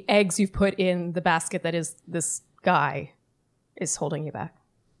just the eggs you've put in the basket that is this guy is holding you back,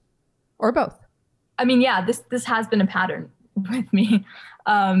 or both? I mean, yeah, this has been a pattern with me.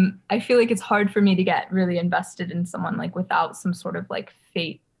 I feel like it's hard for me to get really invested in someone like without some sort of like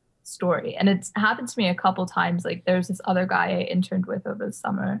fate story. And it's happened to me a couple times. Like there's this other guy I interned with over the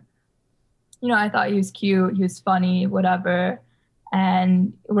summer. I thought he was cute, he was funny, whatever.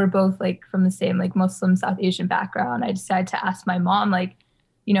 And we're both like from the same like Muslim South Asian background. I decided to ask my mom, like,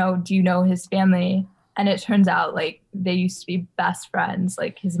 do you know his family? And it turns out like they used to be best friends.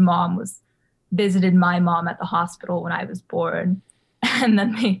 Like his mom visited my mom at the hospital when I was born. And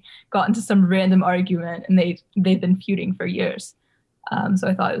then they got into some random argument, and they've been feuding for years. So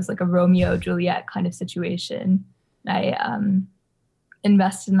I thought it was like a Romeo Juliet kind of situation. I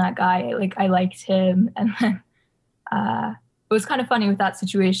invested in that guy. Like I liked him. And then it was kind of funny with that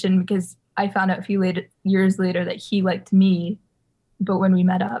situation because I found out a few years later that he liked me. But when we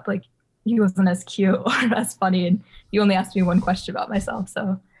met up, like he wasn't as cute or as funny. And he only asked me one question about myself.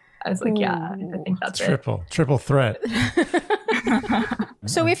 So I was like, yeah, I think that's triple threat.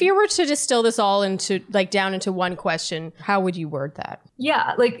 So if you were to distill this all down into one question, how would you word that?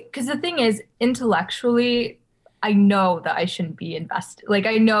 Yeah, like, because the thing is, intellectually, I know that I shouldn't be invested. Like,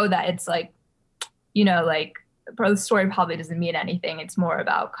 I know that it's like, you know, like the story probably doesn't mean anything. It's more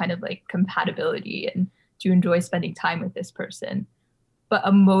about kind of like compatibility and do you enjoy spending time with this person? But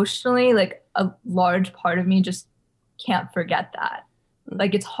emotionally, like a large part of me just can't forget that.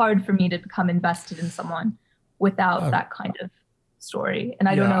 Like, it's hard for me to become invested in someone without that kind of story. And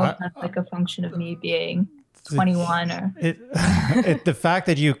I don't know if that's like a function of me being 21 or... The fact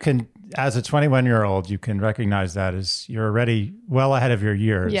that you can, as a 21-year-old, you can recognize that as you're already well ahead of your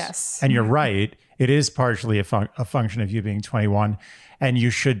years. Yes. And you're right. It is partially a function of you being 21. And you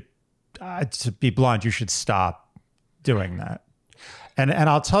should, to be blunt, you should stop doing that. And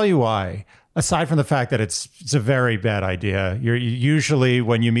I'll tell you why. Aside from the fact that it's a very bad idea, you're usually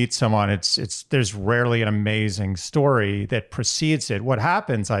when you meet someone, there's rarely an amazing story that precedes it. What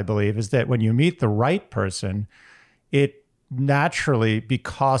happens, I believe, is that when you meet the right person, it naturally,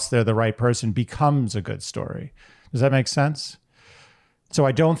 because they're the right person, becomes a good story. Does that make sense? So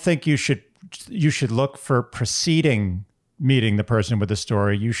I don't think you should look for preceding meeting the person with the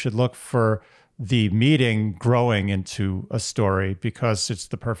story. You should look for the meeting growing into a story because it's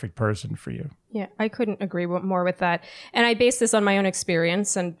the perfect person for you. Yeah, I couldn't agree more with that. And I base this on my own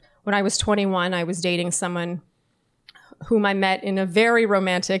experience. And when I was 21, I was dating someone whom I met in a very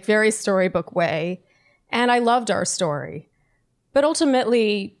romantic, very storybook way. And I loved our story. But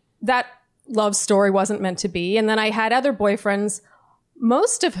ultimately, that love story wasn't meant to be. And then I had other boyfriends,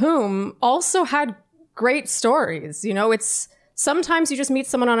 most of whom also had great stories. You know, it's sometimes you just meet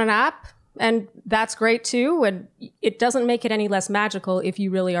someone on an app, and that's great too. And it doesn't make it any less magical if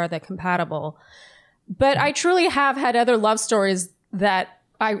you really are that compatible. But I truly have had other love stories that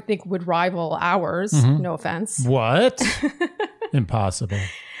I think would rival ours. Mm-hmm. No offense. What? Impossible.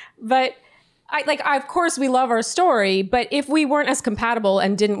 But of course we love our story, but if we weren't as compatible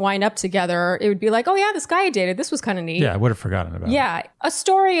and didn't wind up together, it would be like, oh yeah, this guy I dated, this was kind of neat. Yeah, I would have forgotten about it. Yeah. A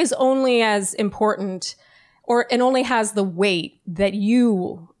story is only as important and only has the weight that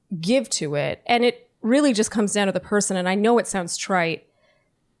you give to it. And it really just comes down to the person. And I know it sounds trite,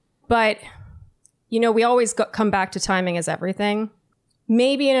 but you know, we always come back to timing as everything.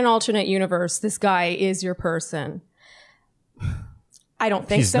 Maybe in an alternate universe, this guy is your person. I don't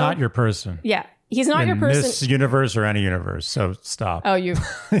think so. He's not your person. Yeah. He's not your person. In this universe or any universe. So stop. Oh,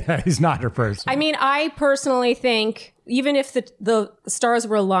 yeah, he's not your person. I mean, I personally think even if the stars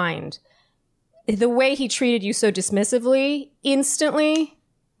were aligned, the way he treated you so dismissively, instantly,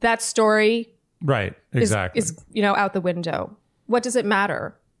 that story right, exactly. is out the window. What does it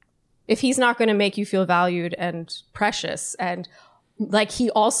matter? If he's not going to make you feel valued and precious and like he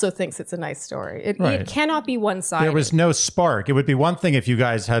also thinks it's a nice story. It cannot be one-sided. There was no spark. It would be one thing if you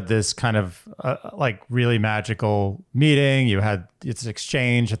guys had this kind of like really magical meeting. You had this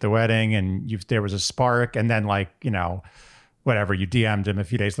exchange at the wedding and there was a spark. And then like, whatever, you DM'd him a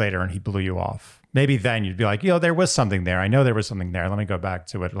few days later and he blew you off. Maybe then you'd be like, there was something there. I know there was something there. Let me go back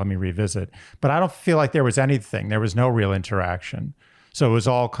to it. Let me revisit. But I don't feel like there was anything. There was no real interaction. So it was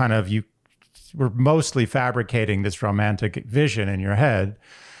all kind of, you were mostly fabricating this romantic vision in your head,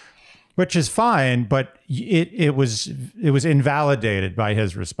 which is fine, but it was invalidated by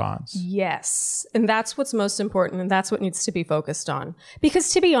his response. Yes. And that's what's most important. And that's what needs to be focused on. Because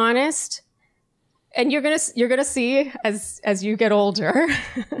to be honest, and you're gonna see as you get older,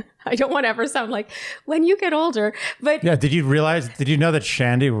 I don't want to ever sound like when you get older, but yeah. Did you know that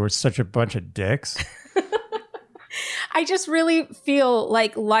Shandy were such a bunch of dicks? I just really feel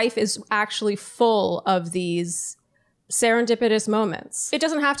like life is actually full of these serendipitous moments. It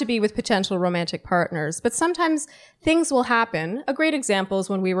doesn't have to be with potential romantic partners, but sometimes things will happen. A great example is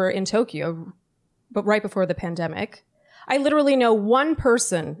when we were in Tokyo, but right before the pandemic. I literally know one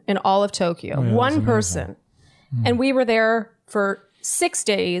person in all of Tokyo, one person. And we were there for 6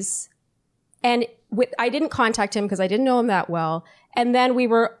 days. And I didn't contact him because I didn't know him that well. And then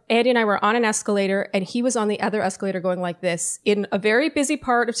Andy and I were on an escalator and he was on the other escalator going like this in a very busy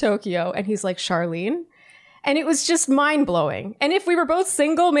part of Tokyo. And he's like, Charlene. And it was just mind blowing. And if we were both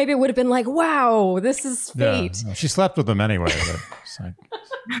single, maybe it would have been like, wow, this is fate. Yeah, she slept with him anyway.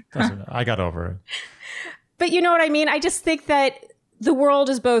 I got over it. But you know what I mean? I just think that the world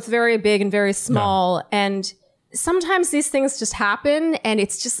is both very big and very small. Yeah. And sometimes these things just happen and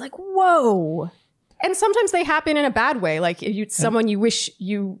it's just like, whoa. And sometimes they happen in a bad way, like someone you wish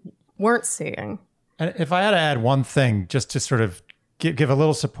you weren't seeing. And if I had to add one thing, just to sort of give a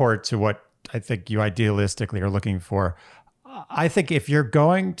little support to what I think you idealistically are looking for, I think if you're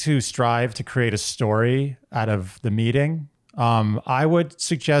going to strive to create a story out of the meeting, I would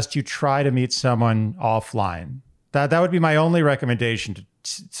suggest you try to meet someone offline. That would be my only recommendation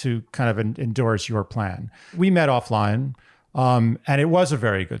to kind of endorse your plan. We met offline, and it was a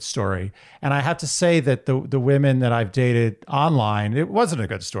very good story. And I have to say that the women that I've dated online, it wasn't a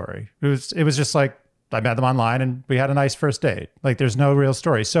good story. It was just like, I met them online and we had a nice first date. Like, there's no real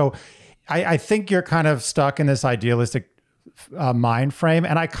story. So I think you're kind of stuck in this idealistic mind frame.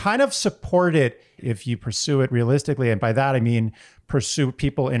 And I kind of support it if you pursue it realistically. And by that, I mean, pursue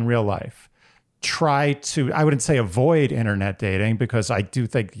people in real life. Try to, I wouldn't say avoid internet dating, because I do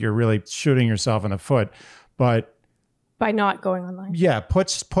think you're really shooting yourself in the foot, but by not going online. Yeah,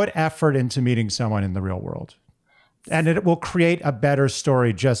 put effort into meeting someone in the real world. And it will create a better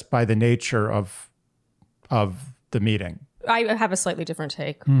story just by the nature of the meeting. I have a slightly different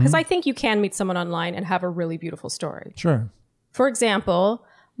take, because I think you can meet someone online and have a really beautiful story. Sure. For example,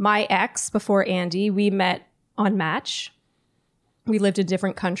 my ex before Andy, we met on Match. We lived in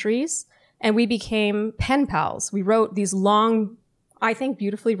different countries. And we became pen pals. We wrote these long, I think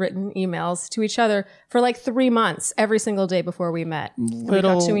beautifully written emails to each other for like 3 months every single day before we met.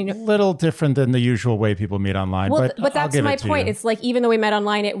 Little different than the usual way people meet online. Well, but that's my point. You. It's like, even though we met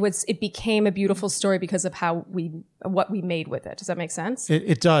online, it became a beautiful story because of what we made with it. Does that make sense?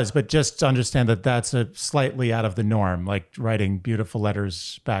 It does, but just understand that that's a slightly out of the norm, like writing beautiful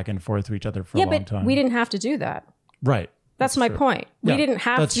letters back and forth to each other for a long time. Yeah, but we didn't have to do that. Right. That's my point. We didn't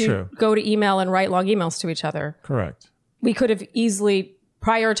have to go to email and write long emails to each other. Correct. We could have easily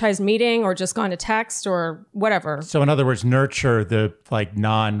prioritized meeting or just gone to text or whatever. So in other words, nurture the like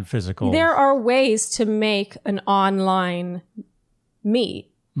non-physical. There are ways to make an online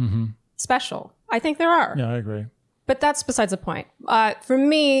meet special. I think there are. Yeah, I agree. But that's besides the point. For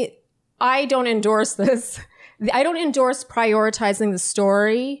me, I don't endorse this. I don't endorse prioritizing the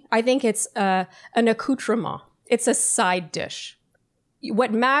story. I think it's an accoutrement. It's a side dish.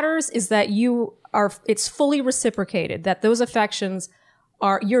 What matters is that it's fully reciprocated, that those affections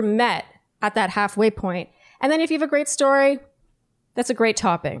you're met at that halfway point. And then if you have a great story, that's a great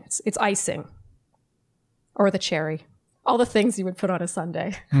topping. It's icing. Or the cherry. All the things you would put on a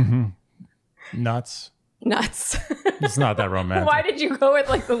sundae. Nuts. It's not that romantic. Why did you go with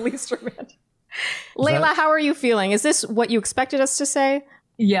like the least romantic? Layla, how are you feeling? Is this what you expected us to say?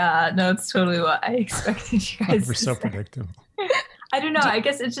 Yeah, no, it's totally what I expected you guys We're to so say. predictable. I don't know. I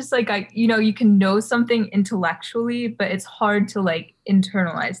guess it's just like, you can know something intellectually, but it's hard to like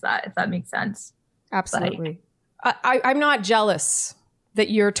internalize that, if that makes sense. Absolutely. I'm not jealous that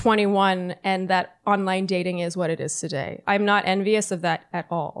you're 21 and that online dating is what it is today. I'm not envious of that at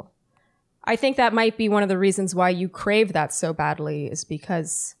all. I think that might be one of the reasons why you crave that so badly, is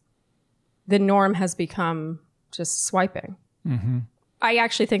because the norm has become just swiping. I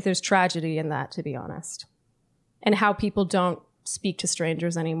actually think there's tragedy in that, to be honest, and how people don't speak to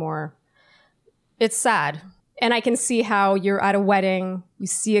strangers anymore. It's sad. And I can see how you're at a wedding, you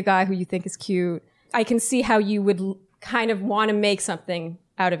see a guy who you think is cute. I can see how you would kind of want to make something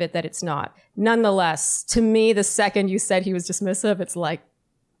out of it that it's not. Nonetheless, to me, the second you said he was dismissive, it's like,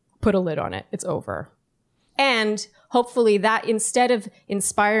 put a lid on it. It's over. And hopefully that, instead of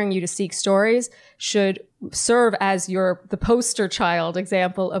inspiring you to seek stories, should serve as the poster child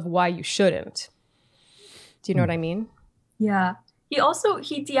example of why you shouldn't. Do you know what I mean? Yeah. He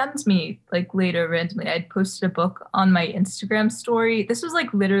DM'd me like later randomly. I'd posted a book on my Instagram story. This was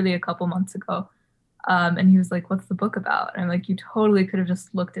like literally a couple months ago. And he was like, "What's the book about?" And I'm like, "You totally could have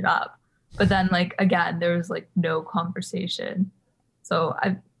just looked it up." But then like, again, there was like no conversation. So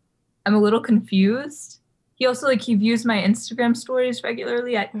I'm a little confused. He also he views my Instagram stories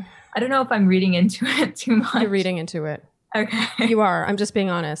regularly. I don't know if I'm reading into it too much. You're reading into it. Okay. You are. I'm just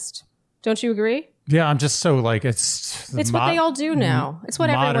being honest. Don't you agree? Yeah, I'm just so like, it's what they all do now. It's what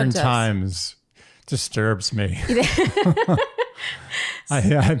everyone does. Modern times disturbs me.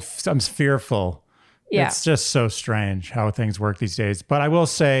 I'm fearful. Yeah. It's just so strange how things work these days. But I will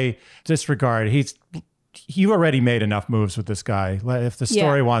say, disregard, you already made enough moves with this guy. If the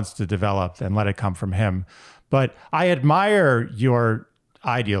story wants to develop, then let it come from him. But I admire your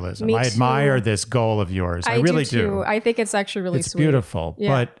idealism. I admire this goal of yours. I really do. I think it's actually really sweet. It's beautiful. Yeah.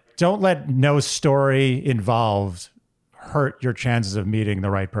 But don't let no story involved hurt your chances of meeting the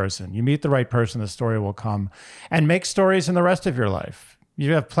right person. You meet the right person, the story will come. And make stories in the rest of your life.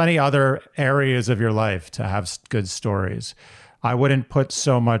 You have plenty other areas of your life to have good stories. I wouldn't put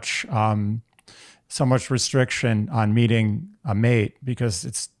so much restriction on meeting a mate, because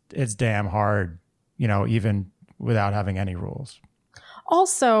it's damn hard, even without having any rules.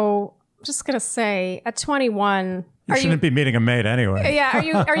 Also, just gonna say, at 21, you shouldn't be meeting a mate anyway. Yeah,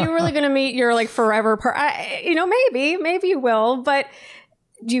 are you really gonna meet your like forever maybe you will, but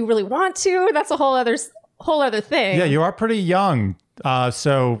do you really want to? That's a whole other thing. Yeah, you are pretty young.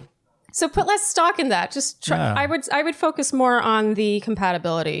 So put less stock in that. Just try, Yeah. I would focus more on the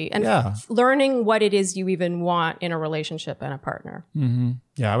compatibility and learning what it is you even want in a relationship and a partner.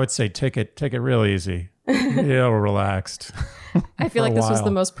 Yeah, I would say take it real easy. Real relaxed. I feel like For a this was while.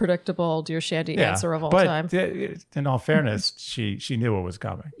 the most predictable Dear Shandy answer of all but time. In all fairness, she knew what was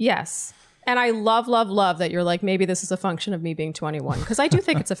coming. Yes. And I love that you're like, maybe this is a function of me being 21, because I do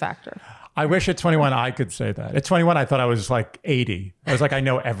think it's a factor. I wish at 21 I could say that. At 21, I thought I was like 80. I was like, I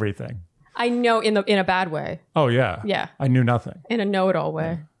know everything. I know in a bad way, Oh, yeah. Yeah. I knew nothing. in a know-it-all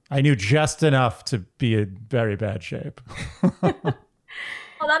way. I knew just enough to be in very bad shape.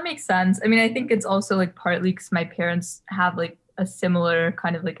 Well, that makes sense. I mean, I think it's also like partly because my parents have like a similar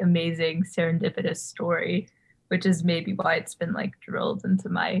kind of like amazing serendipitous story, which is maybe why it's been like drilled into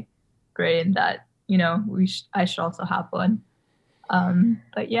my brain that, you know, I should also have one.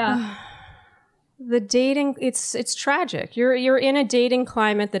 But yeah. The dating, it's tragic. You're in a dating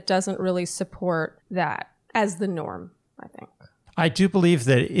climate that doesn't really support that as the norm, I think. I do believe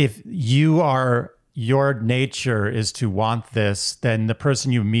that if your nature is to want this, then the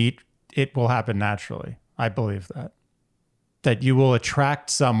person you meet, it will happen naturally. I believe that you will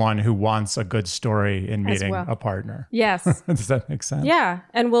attract someone who wants a good story in meeting well. a partner. Yes. Does that make sense? Yeah.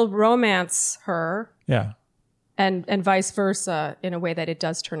 And will romance her Yeah. and vice versa in a way that it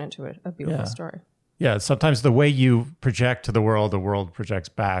does turn into a beautiful story. Yeah. Sometimes the way you project to the world projects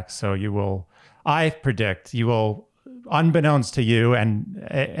back. So I predict you will, unbeknownst to you and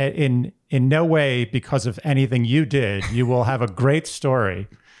in no way because of anything you did, you will have a great story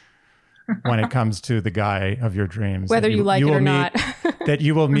when it comes to the guy of your dreams. Whether you like it or not. That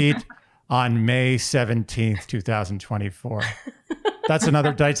you will meet on May 17th, 2024. That's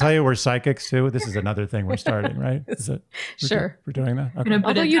another, did I tell you we're psychics too? This is another thing we're starting, right? Is it? Sure. We're doing that? I'm Okay. going to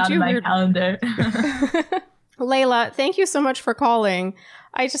put Although it you down do in my weird- calendar. Layla, thank you so much for calling.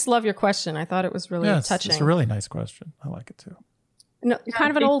 I just love your question. I thought it was really touching. It's a really nice question. I like it too. No, you're kind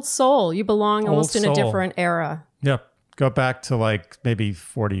of an old soul. You belong almost in a soul. different era. Yep. Go back to like maybe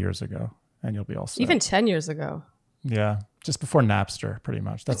 40 years ago and you'll be all set. Even 10 years ago. Yeah. Just before Napster, pretty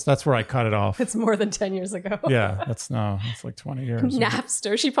much. That's where I cut it off. It's more than 10 years ago. Yeah. It's like 20 years.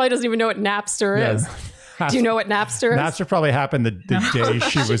 Napster. She probably doesn't even know what Napster Yeah. is. Do you know what Napster is? Napster probably happened the day she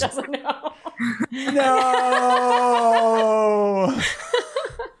She was. doesn't know. No.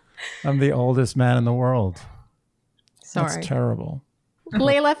 I'm the oldest man in the world. Sorry. That's terrible.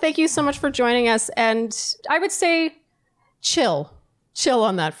 Layla, thank you so much for joining us. And I would say chill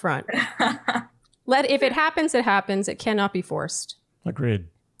on that front. If it happens, it happens. It cannot be forced. Agreed.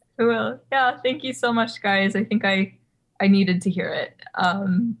 Well, yeah, thank you so much, guys. I think I needed to hear it.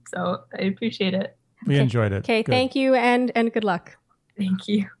 So I appreciate it. We enjoyed it. Okay, Good. thank you and good luck. Thank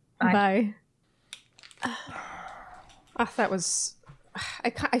you. Bye. Bye. That was.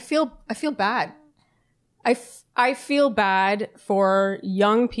 I feel bad. I feel bad for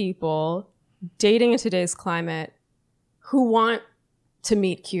young people dating in today's climate who want to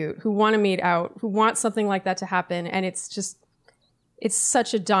meet cute, who want to meet out, who want something like that to happen, and it's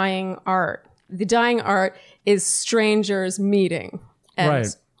such a dying art. The dying art is strangers meeting and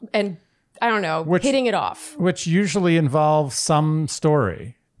I don't know, hitting it off. Which usually involves some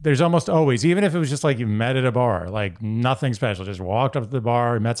story. There's almost always, even if it was just like you met at a bar, like nothing special, just walked up to the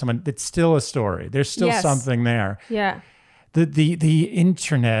bar, met someone, it's still a story. There's still something there. Yeah. The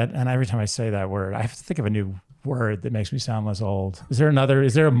internet, and every time I say that word, I have to think of a new word that makes me sound less old. Is there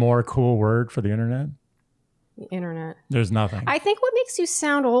a more cool word for the internet? The internet. There's nothing. I think what makes you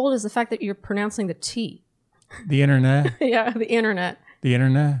sound old is the fact that you're pronouncing the T. The internet? Yeah, the internet. The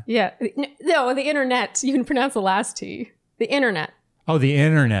internet? Yeah. No, the internet. You can pronounce the last T. The internet. Oh, the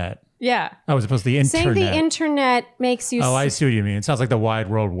internet. Yeah. Oh, as opposed to the internet. Saying the internet makes you... Oh, I see what you mean. It sounds like the wide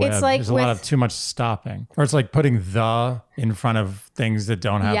world web. It's like There's a lot of too much stopping. Or it's like putting the in front of things that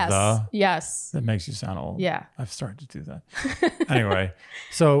don't have the. Yes. That makes you sound old. Yeah. I've started to do that. Anyway,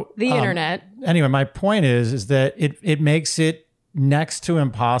 so... The internet. Anyway, my point is that it makes it next to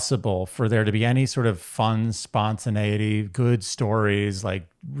impossible for there to be any sort of fun spontaneity, good stories, like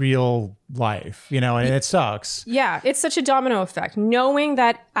real life, and it sucks. Yeah, it's such a domino effect. Knowing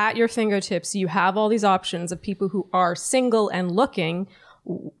that at your fingertips you have all these options of people who are single and looking,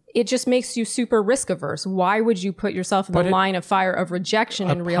 it just makes you super risk averse. Why would you put yourself in the line of fire of rejection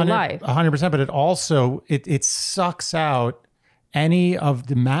in real life? 100%, but it also, it sucks out any of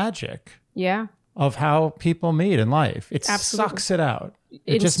the magic. Yeah. Of how people meet in life. It sucks it out.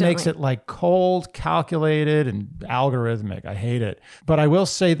 It just makes it like cold, calculated, and algorithmic. I hate it. But I will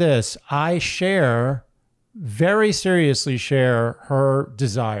say this, I very seriously share her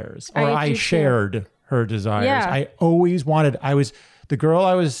desires, or I shared her desires. Yeah. I always wanted, the girl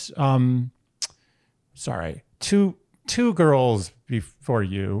I was, two girls before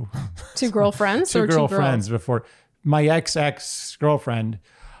you. Two girlfriends two or girlfriends two girls? before my ex-girlfriend.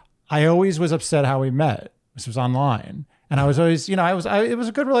 I always was upset how we met. This was online. And I was always, it was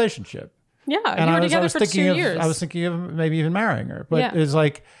a good relationship. Yeah, And you were I together was for thinking 2 of, years. I was thinking of maybe even marrying her. But Yeah. it was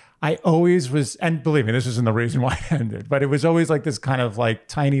like, I always was, and believe me, this isn't the reason why it ended, but it was always like this kind of like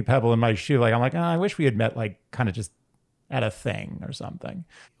tiny pebble in my shoe. Like, I'm like, I wish we had met like kind of just at a thing or something.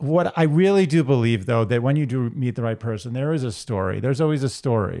 What I really do believe, though, that when you do meet the right person, there is a story. There's always a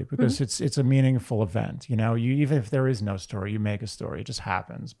story because it's a meaningful event. You even if there is no story, you make a story. It just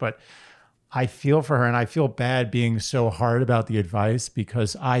happens. But I feel for her, and I feel bad being so hard about the advice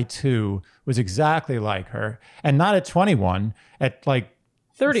because I too was exactly like her, and not at 21, at like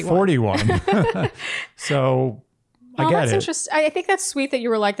 31. 41. So I get that's it. interesting. I think that's sweet that you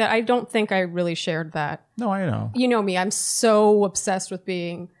were like that. I don't think I really shared that. No, I know. You know me. I'm so obsessed with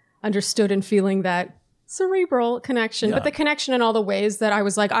being understood and feeling that cerebral connection, but the connection in all the ways that I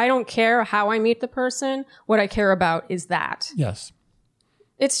was like, I don't care how I meet the person. What I care about is that. Yes.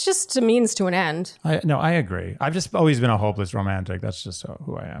 It's just a means to an end. I agree. I've just always been a hopeless romantic. That's just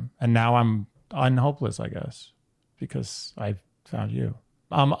who I am. And now I'm unhopeless, I guess, because I found you.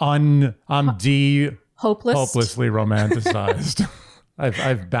 I'm hopelessly romanticized.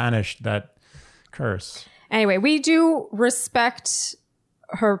 I've banished that curse. Anyway, we do respect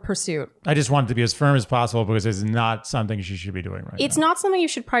her pursuit. I just want it to be as firm as possible because it's not something she should be doing right now. It's not something you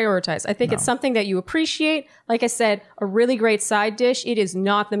should prioritize. I think it's something that you appreciate. Like I said, a really great side dish. It is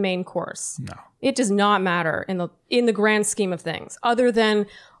not the main course. No. It does not matter in the grand scheme of things. Other than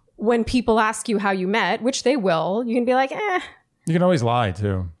when people ask you how you met, which they will, you can be like, You can always lie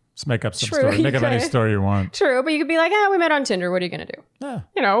too. Just make up some True, story. you Make up any could. story you want. True, but you could be like, we met on Tinder. What are you going to do? Yeah.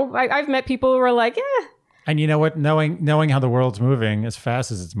 I've met people who are like, And you know what? Knowing how the world's moving as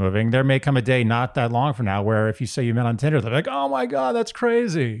fast as it's moving, there may come a day not that long from now where if you say you met on Tinder, they're like, oh my God, that's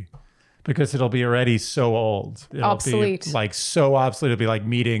crazy. Because it'll be already so old. It'll Obsolete. be like so obsolete. It'll be like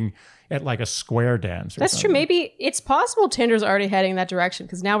meeting at like a square dance. that's true. Maybe it's possible Tinder's already heading that direction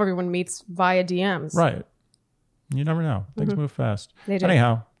because now everyone meets via DMs. Right. You never know. Things move fast. They do.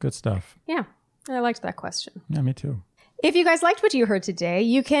 Anyhow, good stuff. Yeah, I liked that question. Yeah, me too. If you guys liked what you heard today,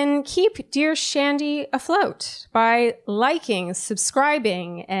 you can keep Dear Shandy afloat by liking,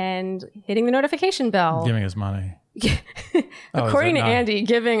 subscribing, and hitting the notification bell. Giving us money. According to Andy,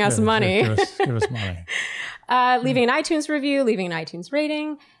 giving us money. Give us money. Leaving an iTunes review, leaving an iTunes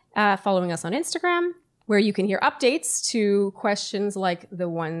rating, following us on Instagram, where you can hear updates to questions like the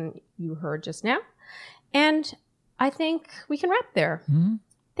one you heard just now. And I think we can wrap there. Mm-hmm.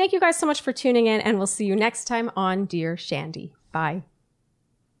 Thank you guys so much for tuning in, and we'll see you next time on Dear Shandy. Bye.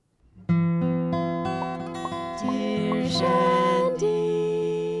 Dear Shandy.